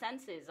sensitive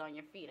senses on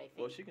your feet. I think.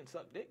 Well, she can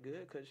suck dick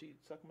good because she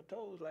sucked my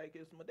toes like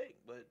it's my dick.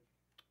 But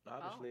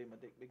obviously, my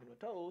dick bigger than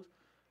my toes.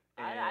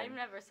 I've and-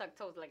 never sucked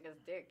toes like his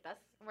dick.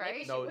 That's Right?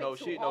 maybe No, went no,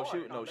 too she- no, hard she-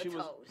 on no, the she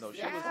was- toes. no,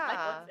 she was- Like,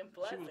 Yeah. wasn't She was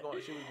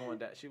pleasant. going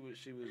that. She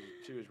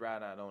was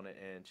riding out on it,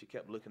 and she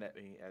kept looking at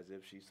me as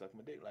if she sucked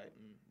my dick. Like,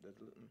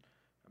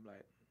 I'm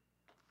like,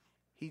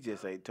 He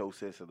just ain't toe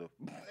sensitive.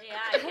 Yeah,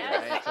 I I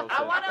ain't guess. so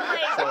I want to like.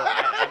 So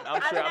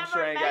I'm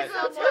sure I ain't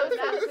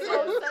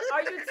got.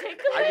 Are you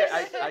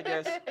ticklish? I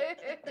guess.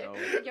 No.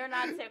 You're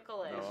not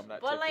ticklish. No, I'm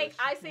not But like, ticklish.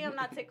 I say I'm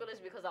not ticklish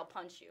because I'll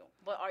punch you.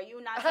 But are you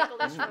not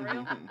ticklish for real?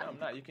 No, I'm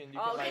not. You can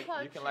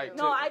Okay. like.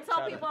 No, I tickle- tell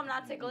try to- people I'm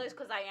not ticklish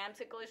because I am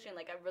ticklish and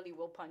like I really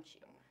will punch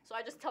you. So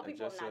I just tell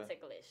people just, I'm not uh,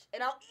 ticklish,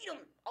 and I'll eat them.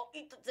 I'll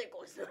eat the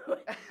tickles.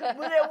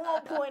 But at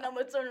one point, I'm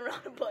gonna turn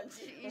around and punch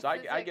you. So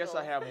I guess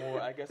I have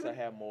more. I guess I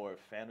have more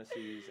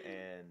fantasies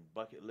and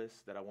bucket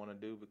lists that I want to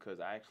do because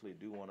I actually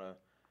do want to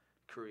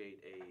create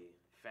a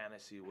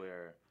fantasy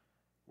where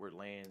we're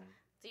laying.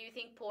 Do you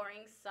think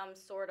pouring some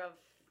sort of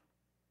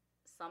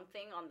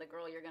something on the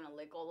girl you're gonna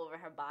lick all over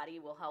her body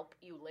will help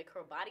you lick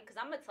her body? Because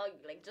I'm gonna tell you,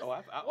 like, just Oh,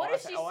 what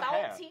if she's I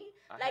have. salty?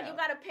 I Like, you have.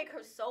 gotta pick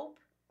her soap.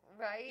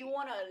 Right. You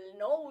want to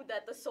know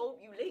that the soap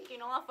you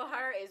leaking off of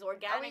her is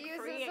organic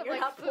using free some, and you're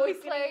like, not food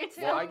poisoning play, yourself.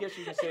 too? Well, I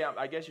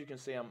guess you can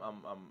say I'm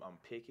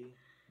picky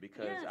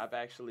because Yes. I've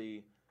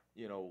actually,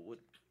 would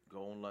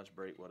go on lunch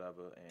break,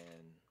 whatever,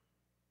 and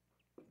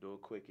do a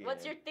quickie.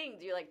 What's and, your thing?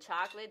 Do you like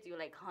chocolate? Do you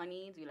like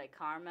honey? Do you like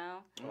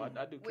caramel? Oh,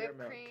 I do Whipped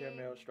caramel,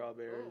 cream.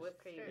 strawberries. Ooh,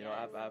 whipped cream. Sure.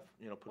 I've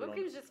put Whipped it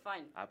cream's on. just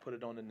fun. I put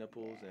it on the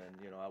nipples,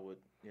 and I would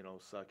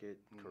suck it,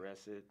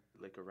 caress it,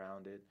 lick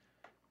around it,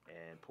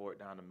 and pour it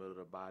down the middle of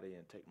the body,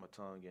 and take my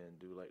tongue and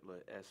do like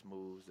little S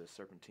moves, the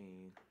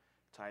serpentine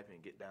type,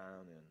 and get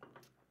down,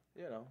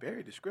 and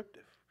Very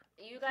descriptive.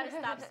 You gotta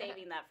stop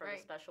saving that for Right.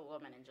 a special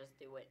woman and just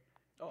do it.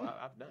 Oh,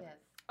 I've done Yes. it.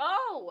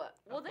 Oh,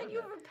 well I've then done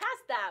you that.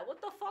 passed that. What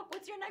the fuck?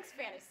 What's your next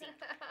fantasy?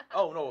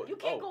 Oh no, You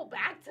can't go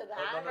back to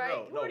that, Oh, no,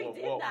 right? You already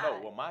did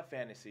that. Well, my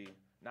fantasy,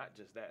 not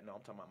just that. No, I'm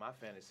talking about my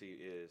fantasy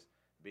is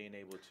being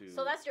able to.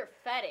 So that's your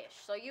fetish.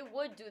 So you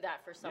would do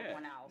that for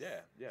someone else.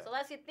 Yeah. So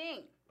that's your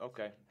thing.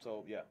 Okay,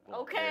 so yeah. Boom,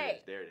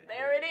 Okay. There it is.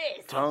 There it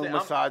is. Tongue I'm-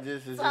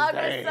 massages is his Tongue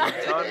thing.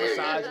 massage. Tongue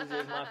massages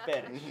is my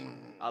fetish.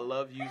 I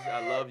love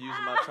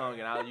using my tongue,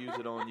 and I'll use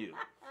it on you.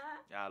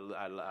 I'll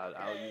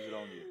use it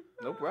on you.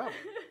 No problem.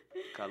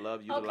 'Cause I love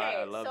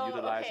Okay,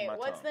 utilizing my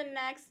what's tongue. the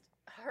next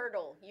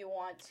hurdle you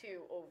want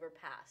to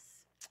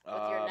overpass?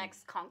 What's your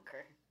next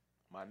conquer?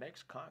 My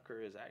next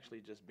conquer is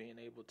actually just being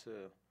able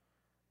to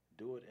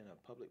do it in a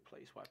public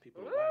place while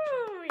people are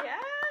watching. Ooh,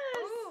 yes.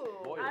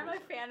 Ooh. I'm a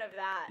Voyeurism. fan of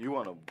that. You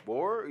want to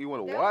bore? You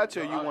want to No. watch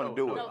or you No, want to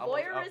do no, it? No, I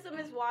want- voyeurism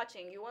is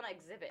watching. You want to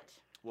exhibit.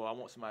 Well, I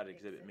want somebody to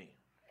exhibit me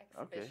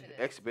Okay. Exhibitionist.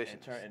 Exhibition.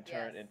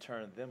 Yes. and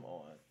turn them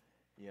on.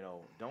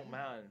 Don't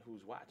mind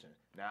who's watching.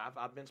 Now,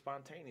 I've been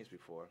spontaneous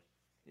before.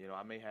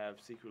 I may have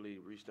secretly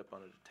reached up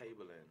under the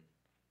table and,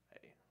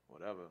 hey,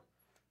 whatever,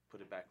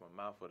 put it back in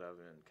my mouth,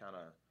 whatever, and kind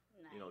of,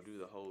 Nice. do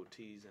the whole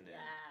tease and then,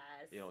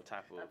 Yes.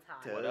 type of That's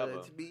hot. whatever.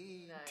 Touch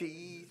me, Nice.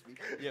 tease me.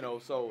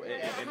 So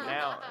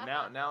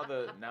and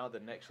now the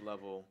next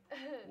level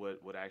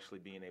would actually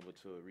being able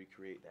to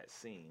recreate that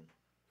scene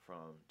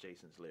from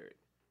Jason's lyric.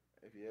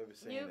 If you ever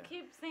seen You that.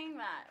 keep saying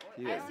that.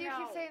 Yeah. I Yes, don't you know.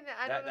 keep saying that.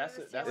 I That- don't that's a-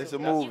 understand. that's It's a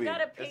that's- movie. You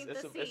gotta paint the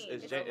It's scene.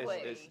 it's It's a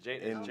way.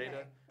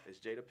 It's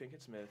Jada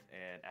Pinkett Smith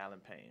and Alan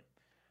Payne.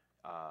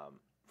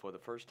 For the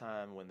first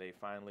time when they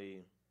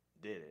finally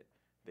did it,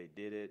 they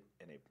did it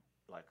in a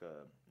like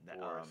a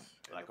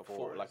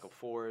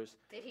forest.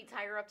 Did he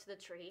tie her up to the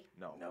tree?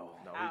 No.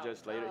 Out. He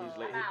just later he's I'm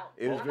later. out.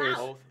 It was I'm very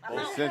out. I'm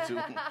out. essential.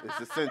 It's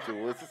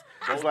essential. It's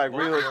both- like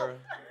both real. were-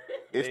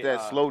 It's they,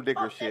 that slow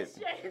digger Fuck that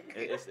shit.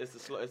 It's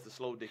the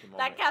slow dicking moment.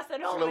 That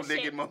Casanova Slow shit.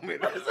 digging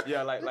moment.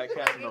 Yeah, like Like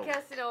Casanova.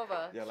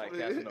 Casanova. Yeah, like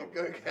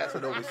Casanova.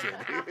 Casanova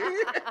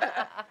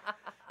shit.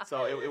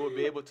 So it would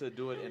be able to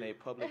do it in a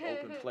public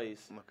open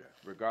place, Okay.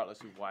 regardless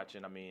who's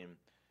watching. I mean,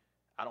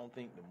 I don't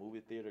think the movie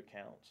theater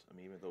counts. I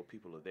mean, even though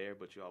people are there,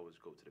 but you always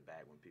go to the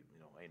back when people,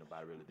 ain't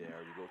nobody really there.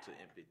 Or you go to an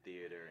empty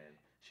theater and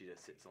she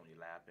just sits on your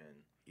lap and.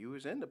 You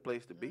was in the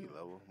place to be,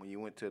 Lola, when you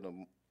went to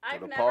the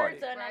I've never party.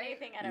 done Right?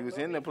 anything at a You was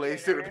movie in the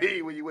place theater. to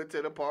be when you went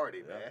to the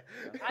party, Yeah.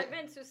 man. I've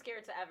been too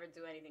scared to ever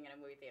do anything in a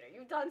movie theater.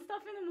 You've done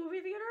stuff in the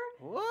movie theater?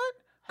 What?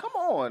 Come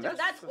on. Dude,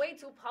 that's way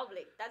too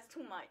public. That's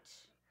too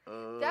much.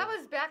 That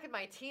was back in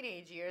my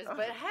teenage years,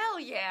 but hell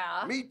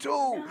yeah. Me too.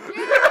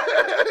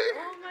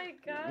 Oh my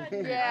god.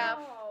 Yeah.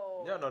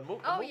 No. Yeah, no, the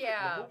movie, Oh,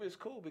 yeah. the movie is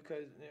cool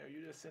because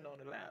you're just sitting on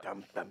the lap.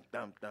 Dum, dum,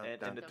 dum, dum, And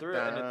dum, the dum,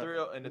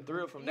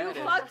 thrill from You that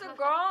is fucked a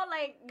girl?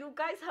 Like, you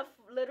guys have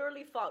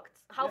literally fucked.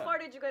 How Yeah. far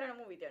did you get in a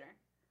movie theater?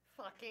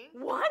 Fucking.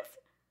 What?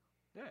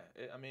 yeah.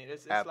 I mean,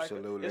 it's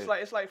Absolutely.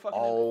 like it's like fucking.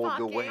 all the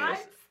Fucking- way. I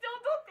still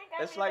don't think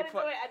I It's would like do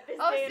it at this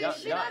Oh, day see, and Yeah, age.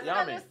 she yeah, doesn't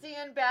Yummy.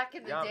 understand back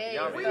in the Yummy, day.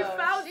 yummy. We so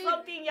found she-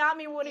 something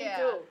Yami wouldn't Yeah.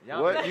 do.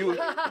 Yummy. What you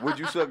would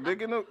you suck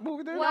dick in the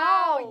movie theater?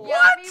 Wow, No.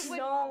 Yami would.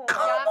 No.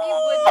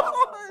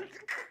 Yami would.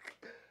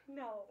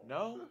 No.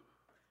 No.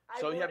 I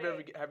So have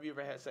wouldn't. you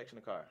ever had sex in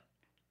the car?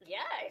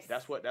 Yes.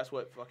 That's what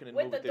fucking in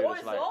With movie the theaters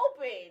doors like.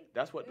 open.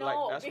 That's what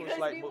No, that's what because it's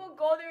like. people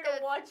go there to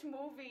It's- watch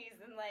movies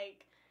and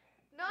like.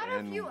 Not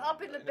if you And-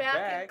 up in the in the back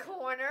back. and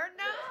corner.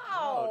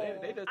 No, No.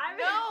 they just. I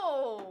mean,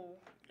 No.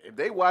 If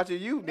they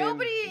watching you, then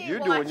Nobody ain't you're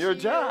doing your watching you.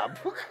 job.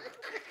 No,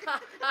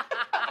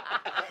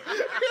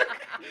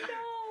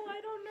 I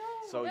don't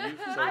know. So you.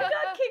 I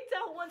got kicked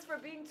out once for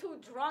being too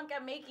drunk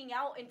and making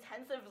out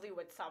intensively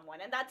with someone,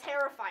 and that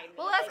terrified me.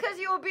 Well, that's Like, because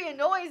you were being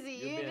noisy.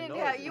 You're You being didn't.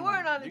 noisy. You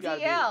weren't on the You gotta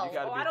be- DL, you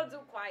gotta oh, be- I don't do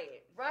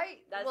quiet. right?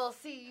 That's- Well,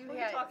 see, you Who are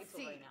you had. talking to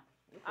See, right now?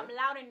 I'm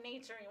loud in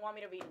nature, and you want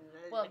me to be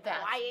well, that's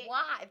quiet?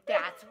 why.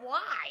 That's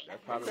why.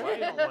 That's probably why you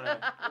don't want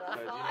to.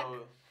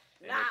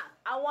 Because Nah,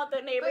 I want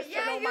the neighbors But yeah,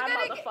 to know you my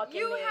gotta. motherfucking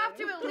You name. have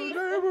to at least.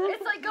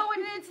 It's like going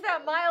into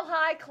that Mile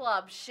High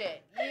Club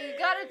shit. You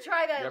gotta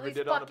try that You at ever least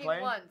did on the fucking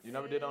plane? once. You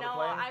never did on no, the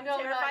plane? I'm No,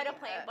 terrified not of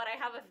plane, yet. but I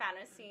have a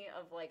fantasy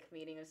of like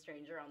meeting a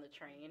stranger on the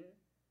train.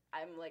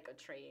 I'm like a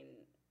train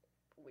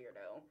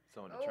weirdo.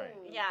 So on the train.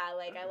 Ooh. Yeah,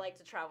 like I like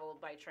to travel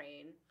by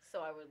train,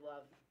 so I would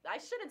love. I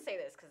shouldn't say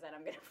this because then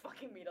I'm gonna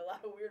fucking meet a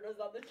lot of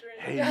weirdos on the train.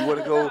 Hey, you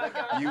wanna go? Oh my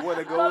God. You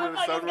wanna go to the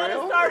Motherfuckers gonna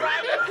Sunrail? start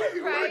riding.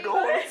 You wanna Right. go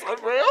on the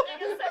Sunrail?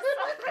 Niggas said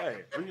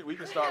Sunrail. Hey, we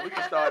can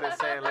start at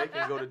Sand Lake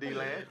and go to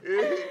D-Land.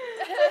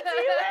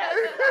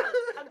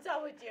 I'm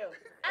done with you.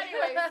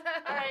 Anyways,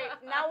 all right,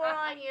 now we're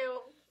on you.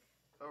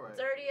 All right.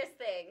 Dirtiest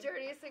thing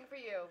Dirtiest thing for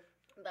you.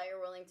 that you're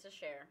willing to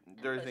share.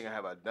 Dirty thing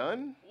have I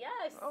done?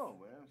 Yes. Oh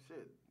man,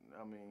 shit.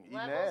 I mean, eating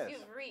Levels ass.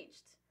 you've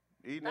reached.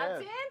 Eating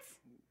That's ass.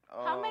 it?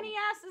 How Um, many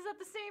asses at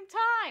the same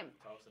time?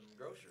 Tossing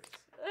groceries.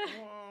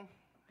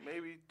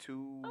 Maybe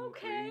two.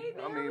 Okay, or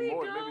three. I there mean, we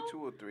more, go. maybe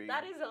 2 or 3.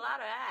 That is a lot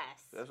of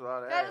ass. That's a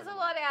lot of That ass. is a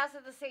lot of ass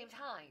at the same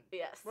time.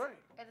 Yes. Right.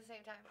 At the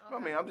same time. I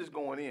Okay. mean, I'm just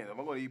going in. If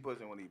I'm going to eat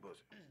pussy, I'm going to eat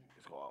pussy.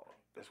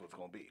 That's what it's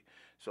going to be.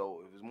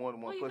 So if it's more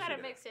than one Well, you pussy, gotta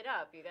there- mix it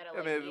up. You gotta I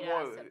like mean, if eat it's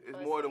more, ass and it's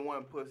pussy. more than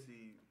one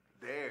pussy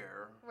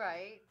there.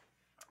 Right.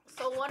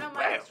 So one of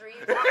my Bam.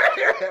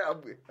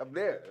 dreams. I'm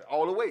there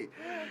all the way.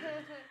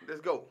 Let's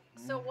go.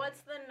 So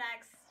what's the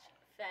next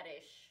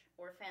fetish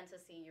or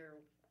fantasy you're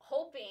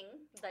hoping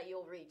that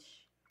you'll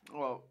reach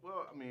Well,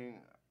 I mean,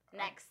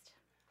 next?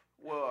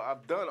 well,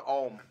 I've done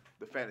all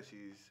the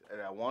fantasies that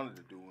I wanted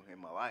to do in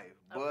my life,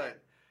 Okay.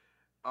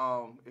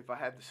 but if I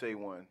had to say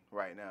one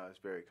right now, it's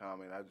very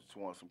common. I just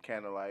want some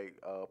candlelight,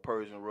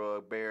 Persian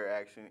rug, bear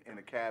action in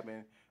the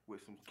cabin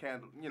with some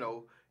candle,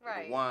 with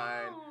Right. the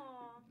wine,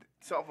 Aw.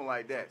 something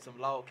like that. Some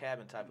log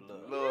cabin type of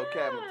love. Little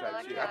cabin Yeah, type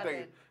Log shit.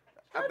 cabin.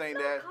 I think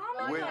that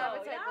common, with, though, Cabin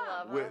type of yeah.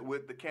 love, huh?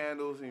 with the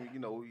candles and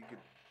you could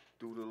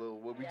do the little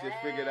what we just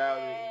figured out.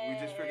 We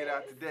just figured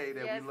out today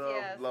that Yes, we love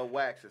yes. love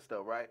wax and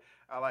stuff, right?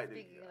 I like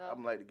Speaking to of,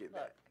 I'm like to get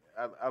look.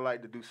 that. I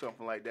like to do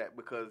something like that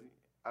because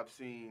I've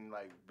seen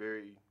like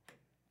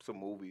some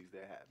movies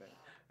that happen,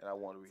 and I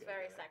want to It's react.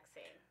 very to that.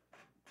 sexy.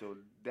 So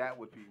that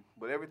would be,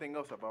 but everything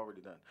else I've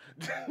already done.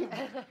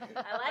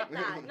 I like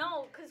that.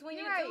 No, because when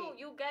you You're do, right.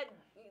 you get.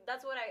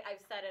 That's what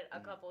I've said it a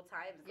couple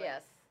times. Like,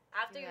 Yes.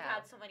 After you've Yeah.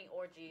 had so many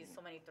orgies,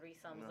 so many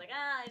threesomes, Yeah. like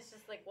it's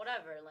just like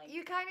whatever. Like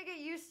You kind of get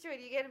used to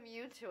it. You get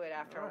immune to it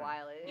after a Right.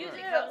 while. It You it do,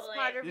 becomes like-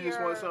 part of You your.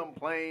 just want something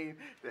plain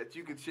that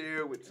you can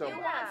share with you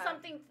someone. want Yeah.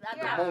 something at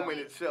The that moment point.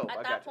 itself, I At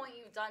got that you. point,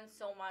 you've done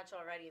so much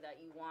already that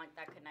you want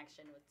that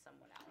connection with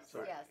someone else.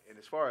 So, Yes. And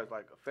as far as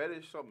like a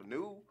fetish, something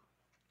new,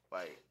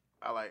 like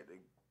I like to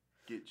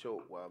get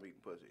choked while I'm eating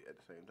pussy at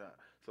the same time.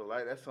 So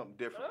like that's something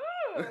different.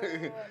 Wait,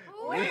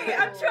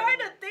 I'm trying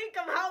to think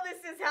of how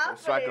this is happening.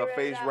 It's like a right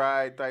face now.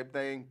 ride type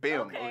thing.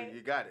 Bam, Okay.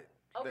 you got it.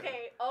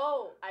 Okay.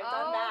 Oh, I've done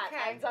Oh, that.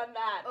 okay. I've done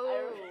that.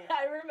 Ooh.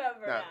 I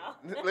remember now.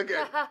 Look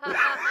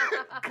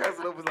at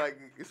cousin up was like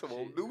it's some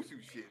old news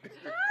shit.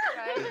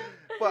 Right.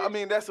 But I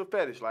mean that's a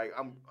fetish. Like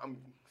I'm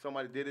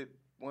somebody did it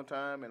one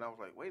time and I was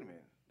like, wait a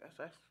minute,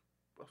 that's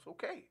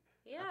okay.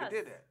 Yes. I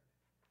did that.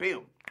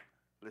 Bam.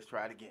 Let's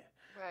try it again.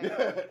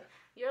 Right.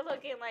 You're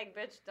looking like,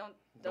 bitch, don't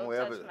Don't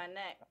touch ever- my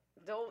neck.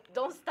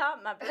 Don't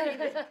stop my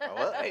breathing. Oh,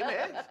 well, hey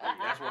man,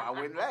 that's why I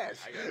went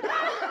last.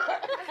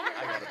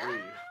 I gotta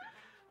breathe.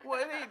 Well,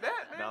 it ain't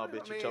that, man. No, I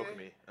bitch, you mean, choking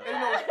me. Ain't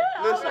no,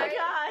 Oh listen, my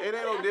God. it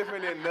ain't no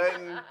different than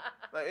nothing.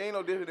 Like, it ain't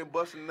no different than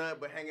busting nut,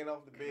 but hanging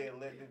off the bed,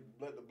 and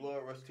let the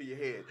blood rush to your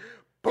head.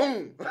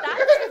 Boom.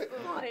 That's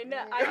fun.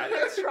 I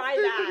need to try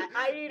that.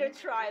 I need to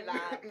try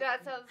that.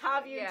 That sounds.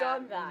 Have you yeah.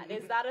 done that?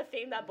 Is that a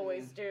thing that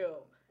boys do?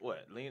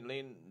 What?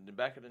 Lean the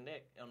back of the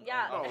neck.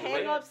 Yeah, Oh, hang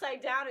really?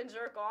 upside down and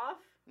jerk off.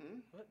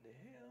 What the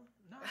hell?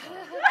 No.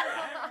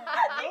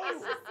 I think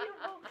it's just you.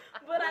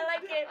 But I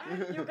like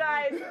it. You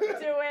guys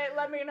do it.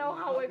 Let me know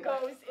how it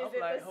goes. Is I'm it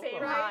like, the hold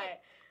same on. high?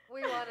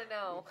 We want to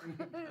know.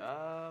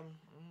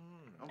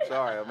 I'm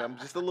sorry. I'm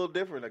just a little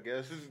different, I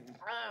guess.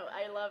 Oh,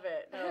 I love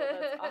it. No,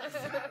 that's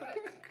awesome.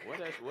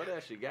 What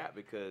else you got?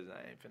 Because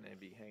I ain't finna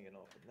be hanging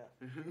off of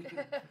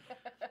nothing.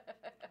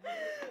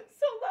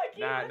 So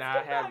lucky. Nah, let's nah, go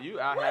I have back. you.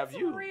 I have Let's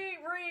you.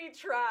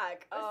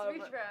 retrack. Let's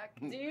retract.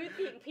 Do you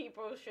think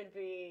people should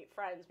be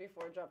friends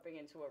before jumping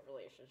into a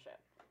relationship?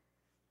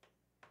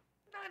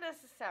 Not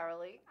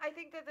necessarily. I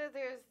think that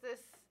there's this.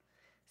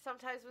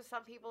 Sometimes with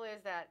some people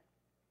is that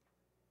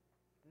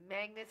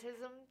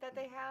magnetism that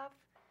they have,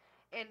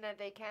 and that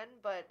they can,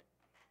 but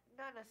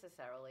not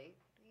necessarily.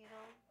 You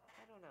know,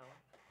 I don't know.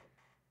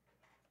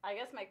 I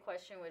guess my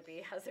question would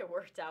be, has it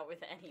worked out with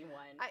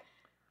anyone?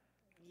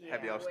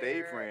 Have y'all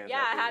stayed friends? Yeah,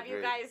 after have the you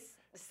grade? guys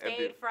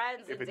stayed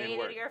friends if and it didn't dated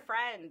work? your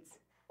friends?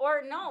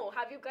 Or no,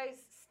 have you guys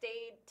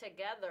stayed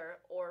together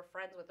or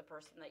friends with the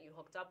person that you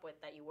hooked up with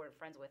that you weren't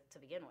friends with to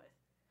begin with?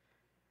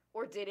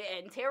 Or did it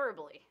end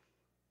terribly?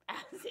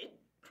 As it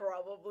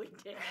probably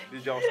did.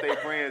 Did y'all stay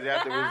friends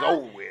after it was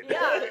over with?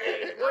 Yeah.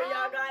 Were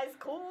y'all guys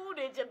cool?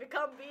 Did you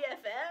become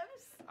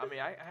BFFs? I mean,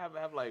 I have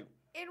like.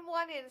 In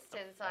one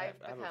instance, I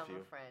I've have a become few.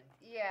 a friend.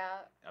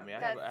 Yeah. I mean,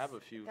 I have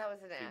a few That was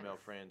an female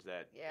ex. friends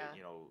that Yeah.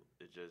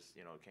 it just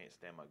can't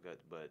stand my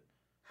guts, but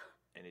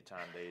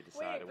anytime they Wait,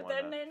 decide to but want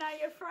then to. they're not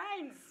your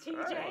friends,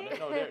 TJ.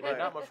 No, they're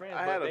not my friends,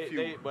 I but had a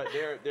few.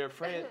 they're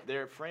friends.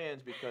 They're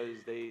friends because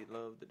they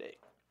love the dick.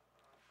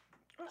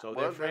 So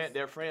Well,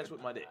 they're friends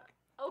with my dick.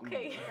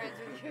 Okay. Friends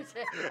with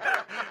you too.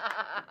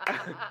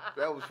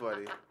 That was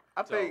funny.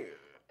 I So- think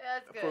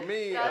That's good. for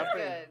me, That's I think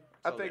good.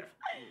 I So think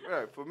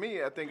right, for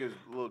me, I think it's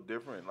a little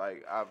different.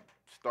 Like I've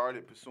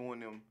started pursuing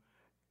them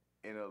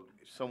in a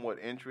somewhat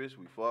interest.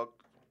 We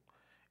fucked,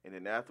 and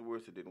then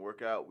afterwards it didn't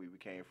work out. We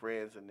became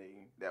friends, and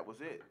then that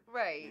was it.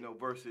 Right. You know,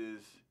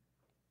 versus,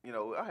 you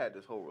know, I had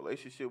this whole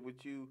relationship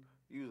with you.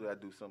 Usually I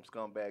do some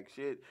scumbag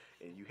shit,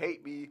 and you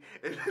hate me,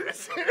 and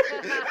that's,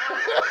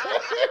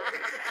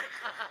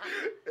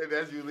 and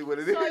that's usually what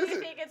it is. So you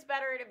think it's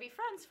better to be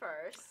friends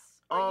first?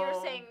 Or you're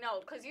Um, saying no?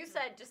 Because you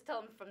said just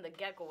tell them from the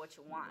get-go what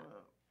you want.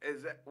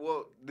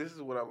 Well, this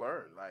is what I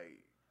learned. Like,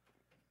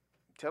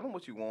 tell them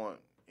what you want,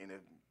 and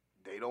if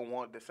they don't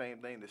want the same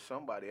thing, there's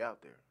somebody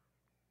out there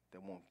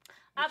that wants.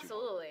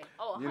 Absolutely.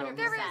 Oh, 100%. You know,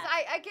 There is.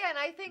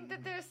 I think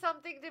that there's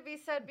something to be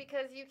said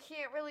because you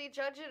can't really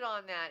judge it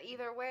on that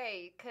either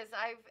way. Because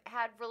I've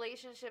had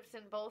relationships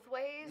in both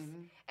ways,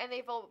 and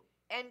they've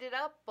ended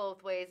up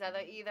both ways.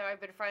 Either I've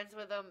been friends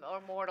with them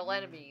or mortal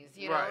enemies.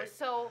 You know. Right.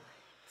 So,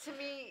 to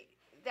me,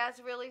 that's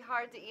really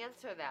hard to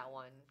answer that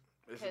one.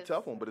 It's a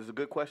tough one, but it's a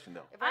good question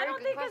though. A very I don't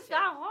good think it's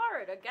question. that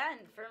hard. Again,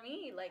 for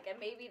me, like, and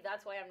maybe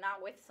that's why I'm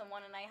not with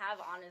someone, and I have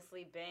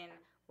honestly been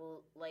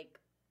like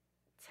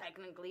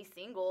technically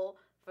single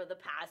for the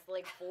past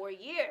like 4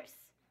 years.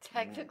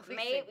 Technically,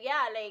 Maybe,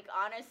 yeah, like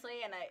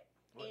honestly, and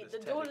What does the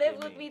dude technically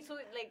lived with me mean?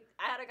 like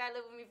I had a guy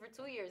live with me for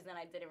 2 years, then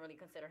I didn't really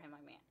consider him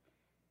my man,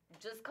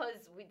 just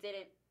because we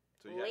didn't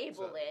So you had-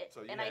 label so- it,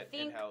 So you and had I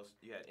think in-house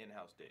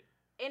dick.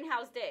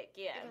 in-house dick,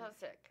 yeah. I'm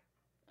sick.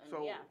 And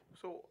So, yeah.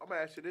 so I'm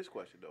gonna ask you this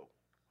question though.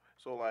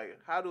 So, like,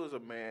 how does a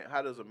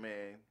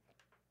man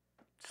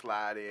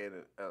slide in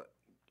and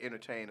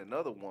entertain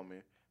another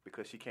woman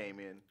because she came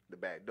in the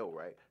back door,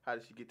 right? How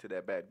did she get to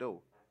that back door?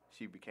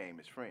 She became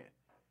his friend,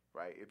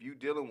 right? If you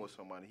dealing with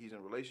somebody, he's in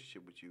a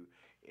relationship with you,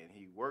 and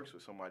he works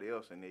with somebody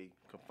else, and they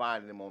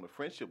confine them on a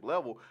friendship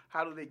level,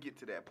 how do they get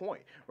to that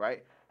point,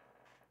 right?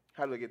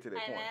 How do they get to that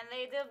And point? then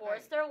they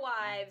divorce their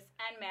wives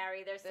and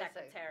marry their Their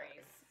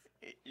secretaries.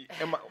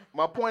 And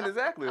my point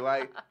exactly,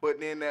 like, but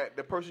then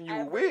the person you were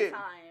Every with,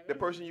 time. the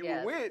person you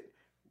Yes. were with,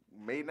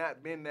 may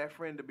not been that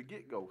friend to the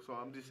get go. So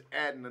I'm just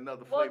adding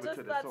another Well, flavor just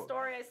to the that sauce.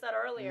 story I said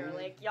earlier. Mhm.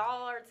 Like,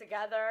 y'all are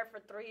together for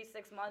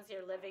 3-6 months.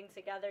 You're living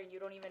together, and you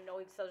don't even know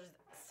each other's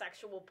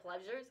sexual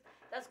pleasures.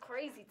 That's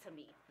crazy to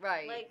me.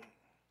 Right. Like,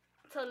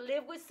 to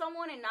live with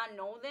someone and not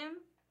know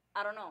them,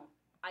 I don't know.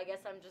 I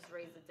guess I'm just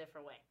raised a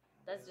different way.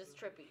 That's just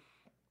trippy.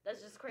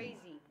 That's just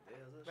crazy.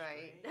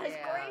 Right. That's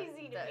Yeah,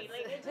 crazy to me.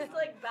 Like, it just,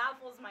 like,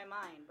 baffles my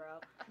mind,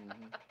 bro.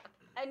 Mhm.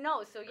 And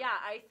no, so yeah,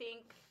 I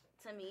think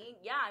to me,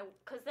 yeah,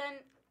 because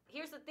then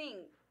here's the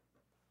thing.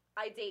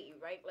 I date you,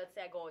 right? Let's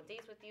say I go on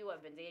dates with you.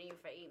 I've been dating you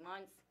for 8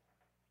 months.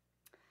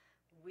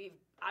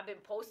 I've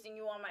been posting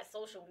you on my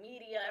social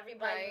media.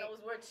 Everybody Right. knows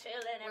we're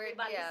chilling. We're-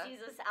 Everybody yeah.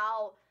 sees us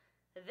out.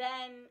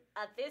 Then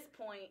at this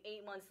point,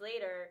 8 months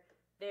later,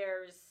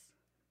 there's,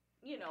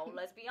 you know,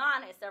 let's be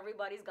honest,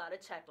 everybody's got a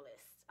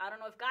checklist. I don't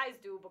know if guys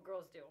do, but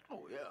girls do.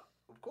 Oh yeah,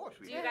 of course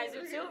we Do you guys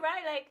do too,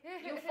 right? Like,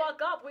 you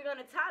fuck up, we're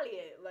gonna tally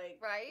it. Like,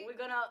 Right. we're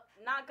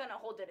not gonna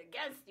hold it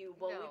against you,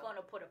 but No. we're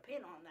gonna put a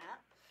pin on that.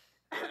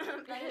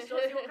 And it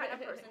shows you what kind of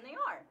person they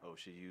are. Oh,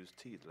 she used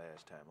teeth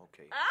last time.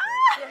 Okay.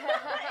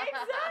 Exactly.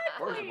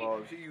 First of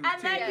all, she used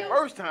And then teeth the you-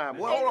 first time.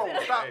 Well, hold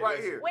on, stop Hey, right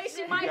listen. here. Wait,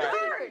 she You might got-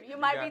 learn. You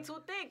might got- be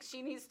too thick.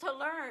 She needs to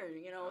learn.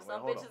 You know, Well,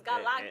 some hold bitches on.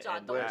 got lockjaw.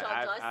 Don't but judge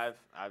us.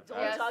 I've Don't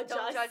Yes, judge don't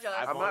us. judge us.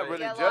 I've I'm not only-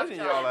 really Yeah, judging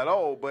lockjaw. y'all at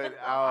all, but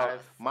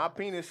I've- my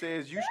penis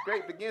says you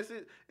scraped against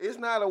it. It's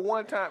not a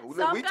one time.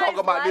 Some We guys talk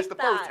about this like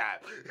the first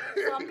that.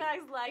 time. Some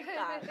guys like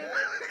that.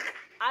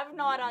 I've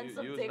gnawed on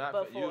some was dick not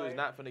before. You was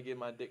not finna give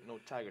my dick no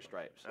tiger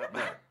stripes. No, it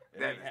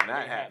That ain't is not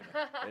it ain't happening. It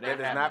That ain't is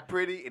happening. not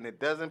pretty, and it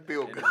doesn't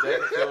feel And good. it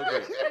doesn't feel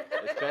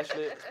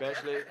good.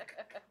 Especially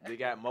they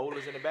got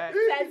molars in the back.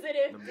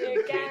 Sensitive Them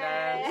dick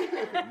canines.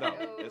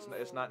 ass. No,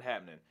 it's not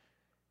happening.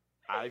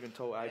 I even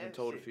told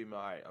the shit. female,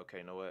 all right, okay,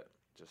 you know what?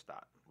 Just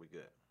stop. We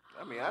good.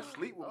 I mean, I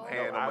sleep with my Oh.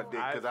 hand on my dick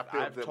because I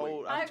feel I've that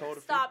told, way. I've I've told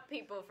a stopped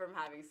people from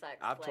having sex.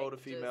 I've like, told a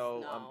just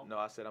female, no. no,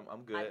 I said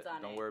I'm good. I've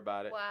done Don't it. worry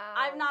about it. Wow.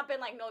 I've not been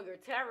like, no, you're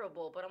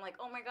terrible, but I'm like,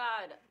 oh my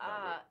god,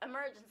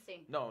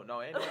 emergency. No, ain't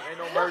no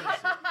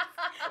emergency.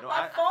 No,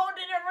 My I- phone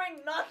didn't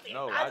ring, nothing.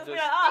 No, I I just be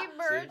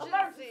just- like,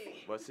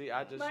 Emergency. But see,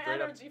 I just My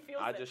straight up, energy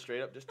feels I it. just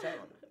straight up just tell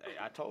him. Hey,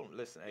 I told him,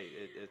 listen, hey,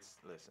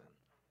 listen.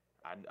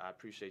 I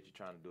appreciate you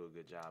trying to do a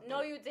good job. No,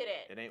 but you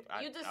didn't. It ain't.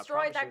 You I destroyed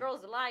promise that you.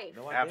 girl's life.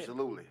 No, I didn't.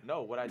 Absolutely.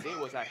 No, what I did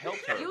was I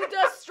helped her You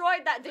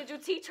destroyed that. Did you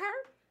teach her?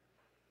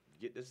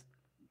 get this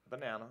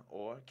banana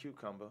or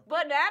cucumber,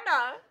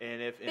 Banana. and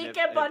if Pique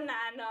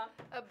banana.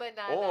 A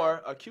banana.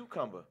 or a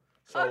cucumber.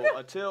 So Okay.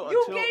 until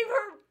You gave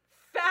her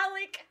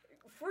phallic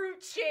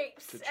fruit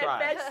shapes To and try.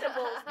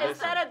 vegetables Listen.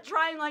 instead of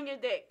drying on your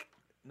dick.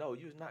 no,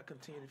 you're not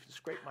continuing to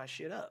scrape my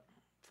shit up.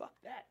 Fuck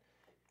that.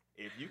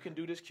 If you can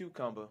do this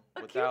cucumber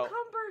A without,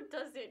 cucumber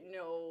doesn't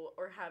know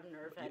or have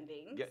nerve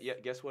endings.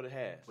 guess what it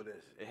has? What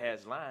is it? It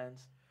has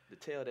lines to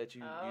tell that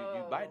you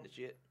Oh. biting the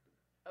shit.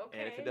 Okay.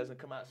 And if it doesn't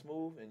come out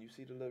smooth and you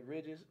see the little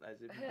ridges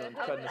as if you're I'm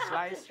cutting gonna a have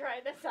slice, to try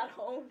this at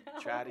home now.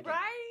 try it again.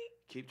 Right?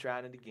 Keep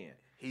trying it again.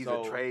 He's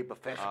So, a trade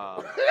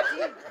professional.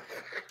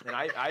 And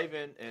I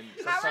even and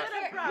How,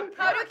 sometimes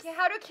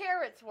how do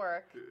carrots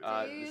work? Do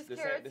you use the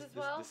carrots same, as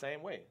well? the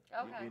same way.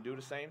 Okay. We do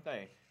the same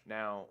thing.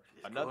 Now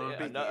Just go on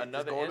big end. another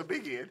Just go on the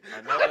big end.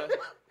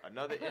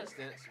 another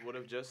instance would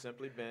have just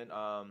simply been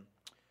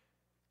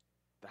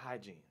the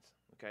hygienes.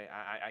 Okay,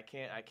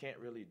 I can't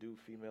really do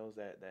females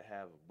that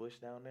have a bush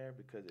down there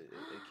because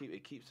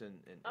it keeps in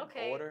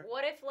Okay. order.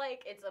 What if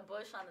like it's a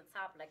bush on the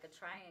top, like a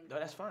triangle? No,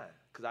 that's fine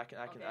because I can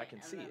Okay,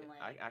 see and it. then,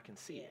 like, I can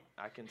see yeah. it.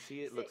 I can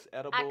see it. See, Looks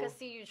edible. I can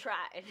see you try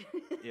it.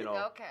 You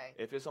know, Okay.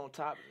 if it's on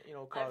top,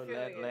 call it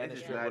feel you. landing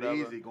It's strip, not whatever.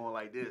 easy going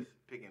like this,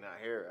 picking out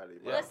hair out of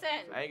your Yeah. mouth.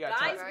 Listen, I ain't got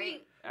guys, time.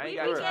 we I ain't be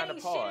got time to getting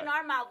shit part. in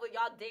our mouth with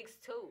y'all dicks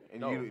too.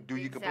 And No. do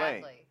you complain?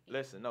 Exactly.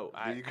 Listen, no,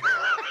 Do you,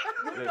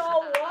 You Listen. know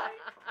what?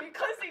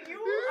 Because of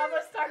you, I'm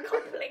gonna start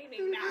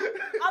complaining now.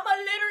 I'm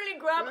gonna literally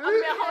grab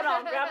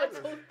a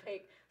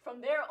toothpick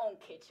from their own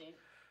kitchen.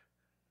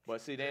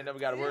 But see, they ain't never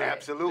got to worry.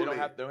 Absolutely.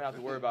 They don't have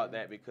to worry about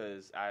that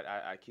because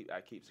I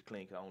keeps it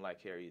clean because I don't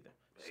like hair either.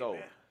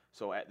 Amen.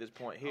 So at this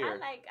point I here,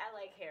 like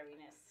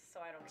hairiness, so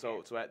I don't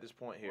care. so at this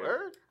point here,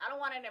 Word? I don't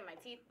want it in my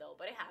teeth though,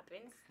 but it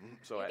happens.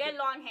 so You at get the-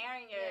 long hair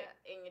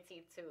in your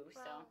teeth too,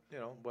 Well,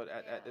 so. but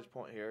at Yeah. this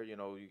point here,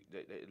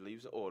 it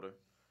leaves the order,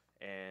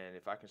 and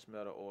if I can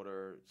smell the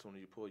order as soon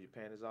as you pull your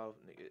panties off,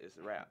 nigga, it's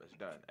a wrap. It's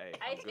done. Hey,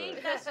 I I'm think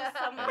good. that's just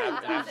someone And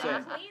who I've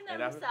doesn't said- clean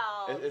and I've-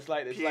 themselves. It's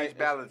like pH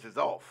balance is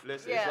off.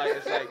 Listen, Yeah.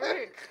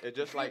 it's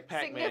just like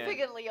Pac-Man.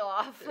 Significantly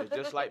off. It's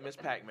just like Miss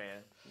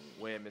Pac-Man.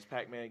 When Miss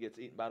Pac-Man gets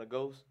eaten by the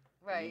ghost,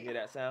 and you hear Right.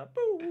 that sound.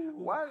 Boo.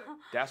 Why?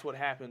 That's what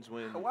happens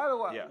when. Why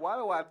do I? Yeah. Why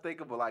do I think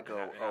of like And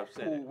a I've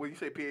said pool? it. When you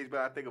say pH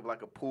balance, I think of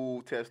like a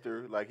pool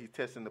tester, like he's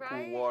testing the Right.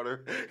 pool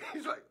water.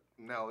 He's like,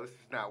 no, this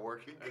is not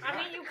working. I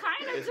mean, you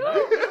kind of It's do. not.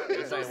 You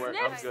This do ain't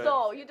working. I'm sniffs good.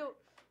 though. You do.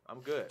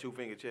 I'm good.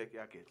 2-finger check.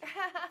 I get you.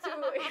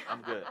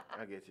 I'm good.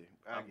 I get you.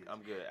 I get you.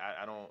 I'm good.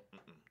 I don't.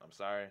 I'm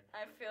sorry.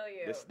 I feel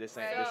you. This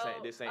Right.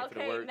 ain't for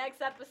the okay, work.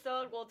 next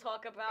episode we'll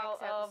talk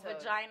about Next episode.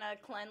 vagina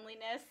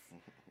cleanliness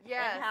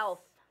Yes. and health.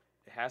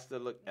 It has to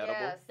look edible.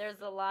 Yes.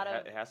 There's a lot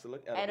of. It has to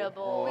look edible.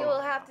 edible. We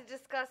will have to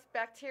discuss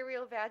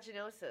bacterial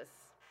vaginosis.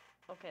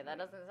 Okay, that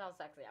doesn't sound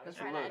sexy. I was That's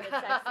trying a to end it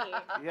look-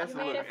 sexy. He has You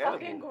to made look it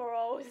fucking edible.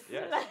 gross.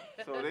 Yes.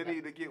 So they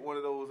need to get one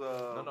of those.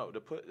 No. The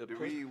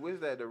The what is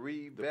that?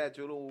 The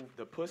vaginal.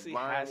 the pussy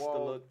Vine has to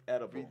wall. look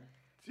edible.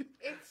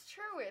 It's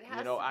true. It has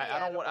You know, to be I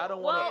don't want. I edible.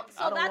 don't want. Well, I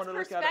so don't that's want to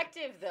look at.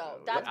 perspective, though.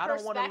 That's I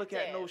don't want to look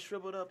at no perspective.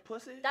 shriveled up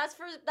pussy. That's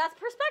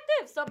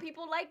perspective. Some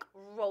people like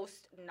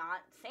roast,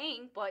 not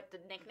saying, but the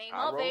nickname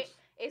I of it roast?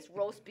 is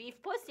roast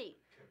beef pussy.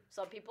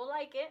 Some people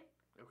like it.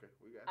 Okay,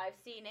 we got. I've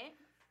seen it.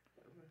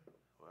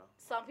 Well,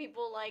 Some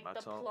people like My the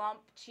tongue- plump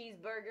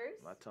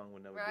cheeseburgers. my tongue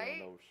would never Right?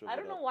 do no shriveled I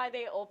don't know up. why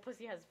they all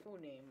pussy has a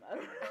food name. I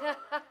don't know.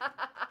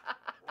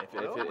 If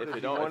it don't, wanted if to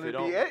it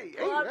don't, be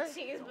A, Plump right?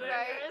 cheeseburgers.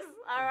 Right.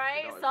 All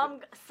right. don't- if Some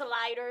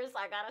sliders.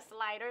 I got a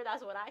slider.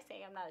 That's what I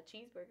say. I'm not a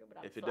cheeseburger, but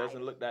I'm if a it doesn't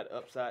slider. look that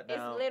upside It's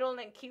down, little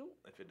and cute.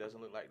 if it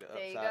doesn't look like the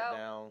There you upside go.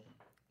 down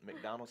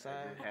McDonald's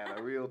sign, Had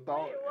a real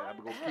thought, Wait, and I'm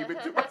what? gonna keep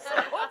it to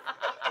myself.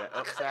 that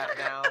upside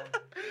down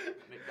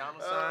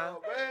McDonald's sign,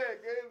 Oh man,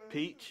 goodness.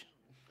 peach,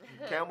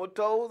 Camel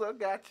toes, I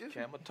got you.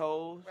 camel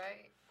toes,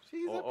 Right.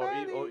 She's a or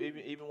fatty.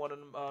 even one of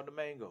them, the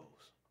mangoes.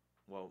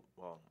 Well,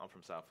 I'm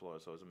from South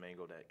Florida, so it's a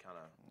mango that kind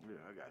of Yeah,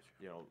 I got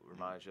you.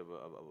 reminds you of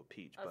a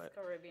peach, Us but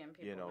Caribbean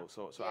people.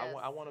 so Yes.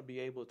 I want to be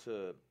able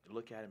to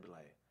look at it and be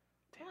like,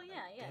 damn, Well,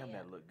 yeah, damn yeah.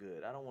 that look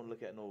good. I don't want to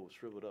look at no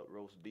shriveled up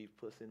roast beef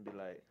pussy and be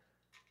like,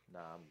 nah,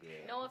 I'm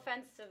good. No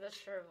offense to the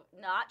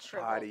not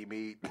shriveled. Body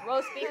meat.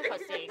 Roast beef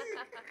pussy.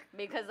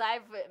 Because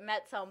I've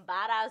met some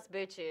badass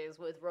bitches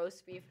with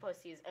roast beef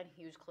pussies and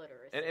huge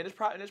clitoris. And it's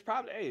probably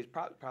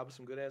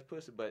some good ass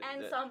pussy, but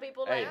And that- some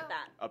people hey, like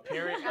that.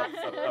 appearance,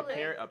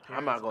 Absolutely.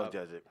 I'm not gonna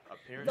judge it.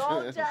 Appearance,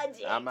 Don't judge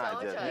it. I'm not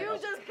Don't judging.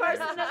 judge. You just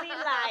personally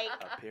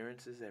like.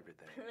 appearance is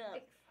everything.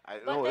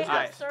 But No, they it's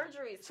have not.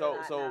 surgeries for So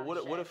that so now,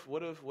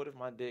 what if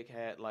my dick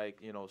had like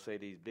say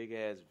these big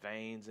ass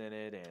veins in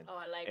it and Oh,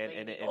 I like and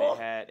baby. it Oh,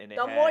 had and it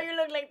the had, more you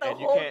look like the and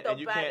you Hulk, can't the and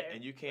you better. can't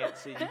and you can't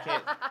see you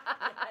can't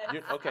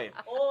okay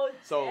Oh,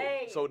 so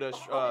dang. so does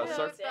Oh,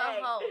 circ-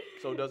 dang.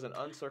 so does an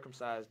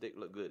uncircumcised dick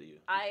look good to you?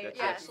 I That's-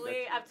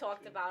 actually, I've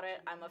talked about it.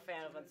 I'm a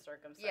fan of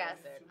uncircumcised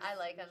Yes. dicks. I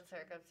like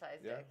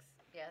uncircumcised Yeah. dicks.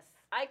 Yes.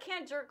 I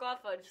can't jerk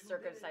off a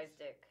circumcised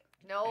dick.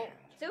 No.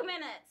 2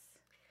 minutes.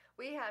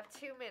 We have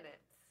 2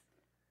 minutes.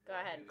 Go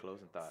ahead.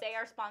 Closing thoughts. Say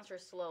our sponsor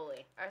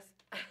slowly. Our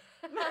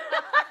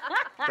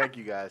Thank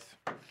you guys.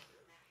 I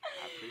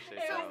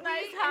appreciate It y'all. was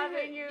nice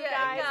having you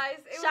Yeah, guys.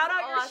 it was Shout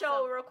out your awesome.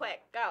 show real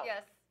quick. Go.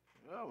 Yes.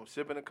 Oh,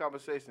 sipping a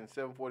conversation.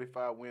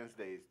 7:45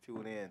 Wednesdays.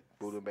 Tune in.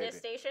 Buddha baby. This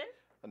station?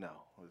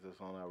 No, it's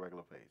just on our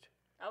regular page.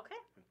 Okay.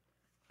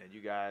 And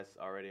you guys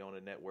already on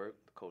the network,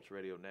 the Culture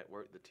Radio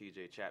Network, the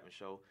TJ Chapman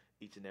Show,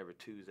 each and every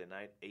Tuesday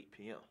night, 8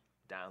 p.m.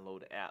 Download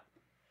the app.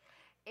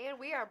 And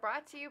we are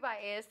brought to you by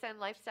ASN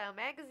Lifestyle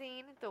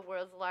Magazine, the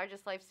world's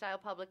largest lifestyle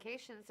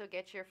publication. So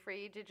get your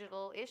free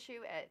digital issue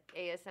at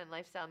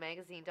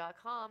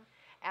asnlifestylemagazine.com.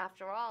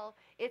 After all,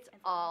 it's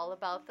all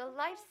about the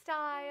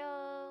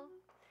lifestyle.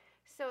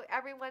 So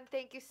everyone,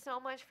 thank you so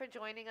much for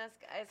joining us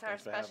as our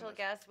Thanks for having special us.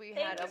 guest. We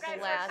Thank had you a guys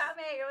blast. for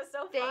coming. It was so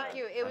fun. Thank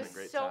you. It Had a was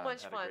great so time.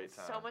 much Had a fun. great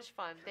So time. much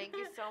fun. Thank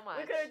you so much.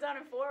 We could have done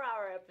a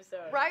 4-hour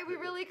episode. Right, we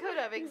really could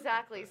have,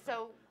 exactly.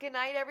 So, good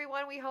night,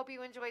 everyone. We hope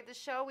you enjoyed the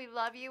show. We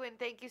love you, and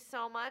thank you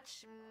so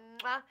much.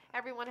 Mwah.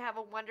 Everyone, have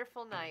a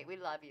wonderful night. We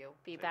love you.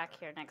 Be back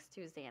here next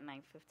Tuesday at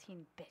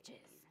 9:15,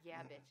 bitches.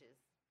 Yeah, bitches.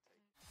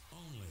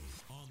 Only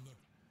on the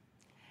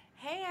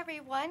Hey,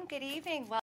 everyone. Good evening.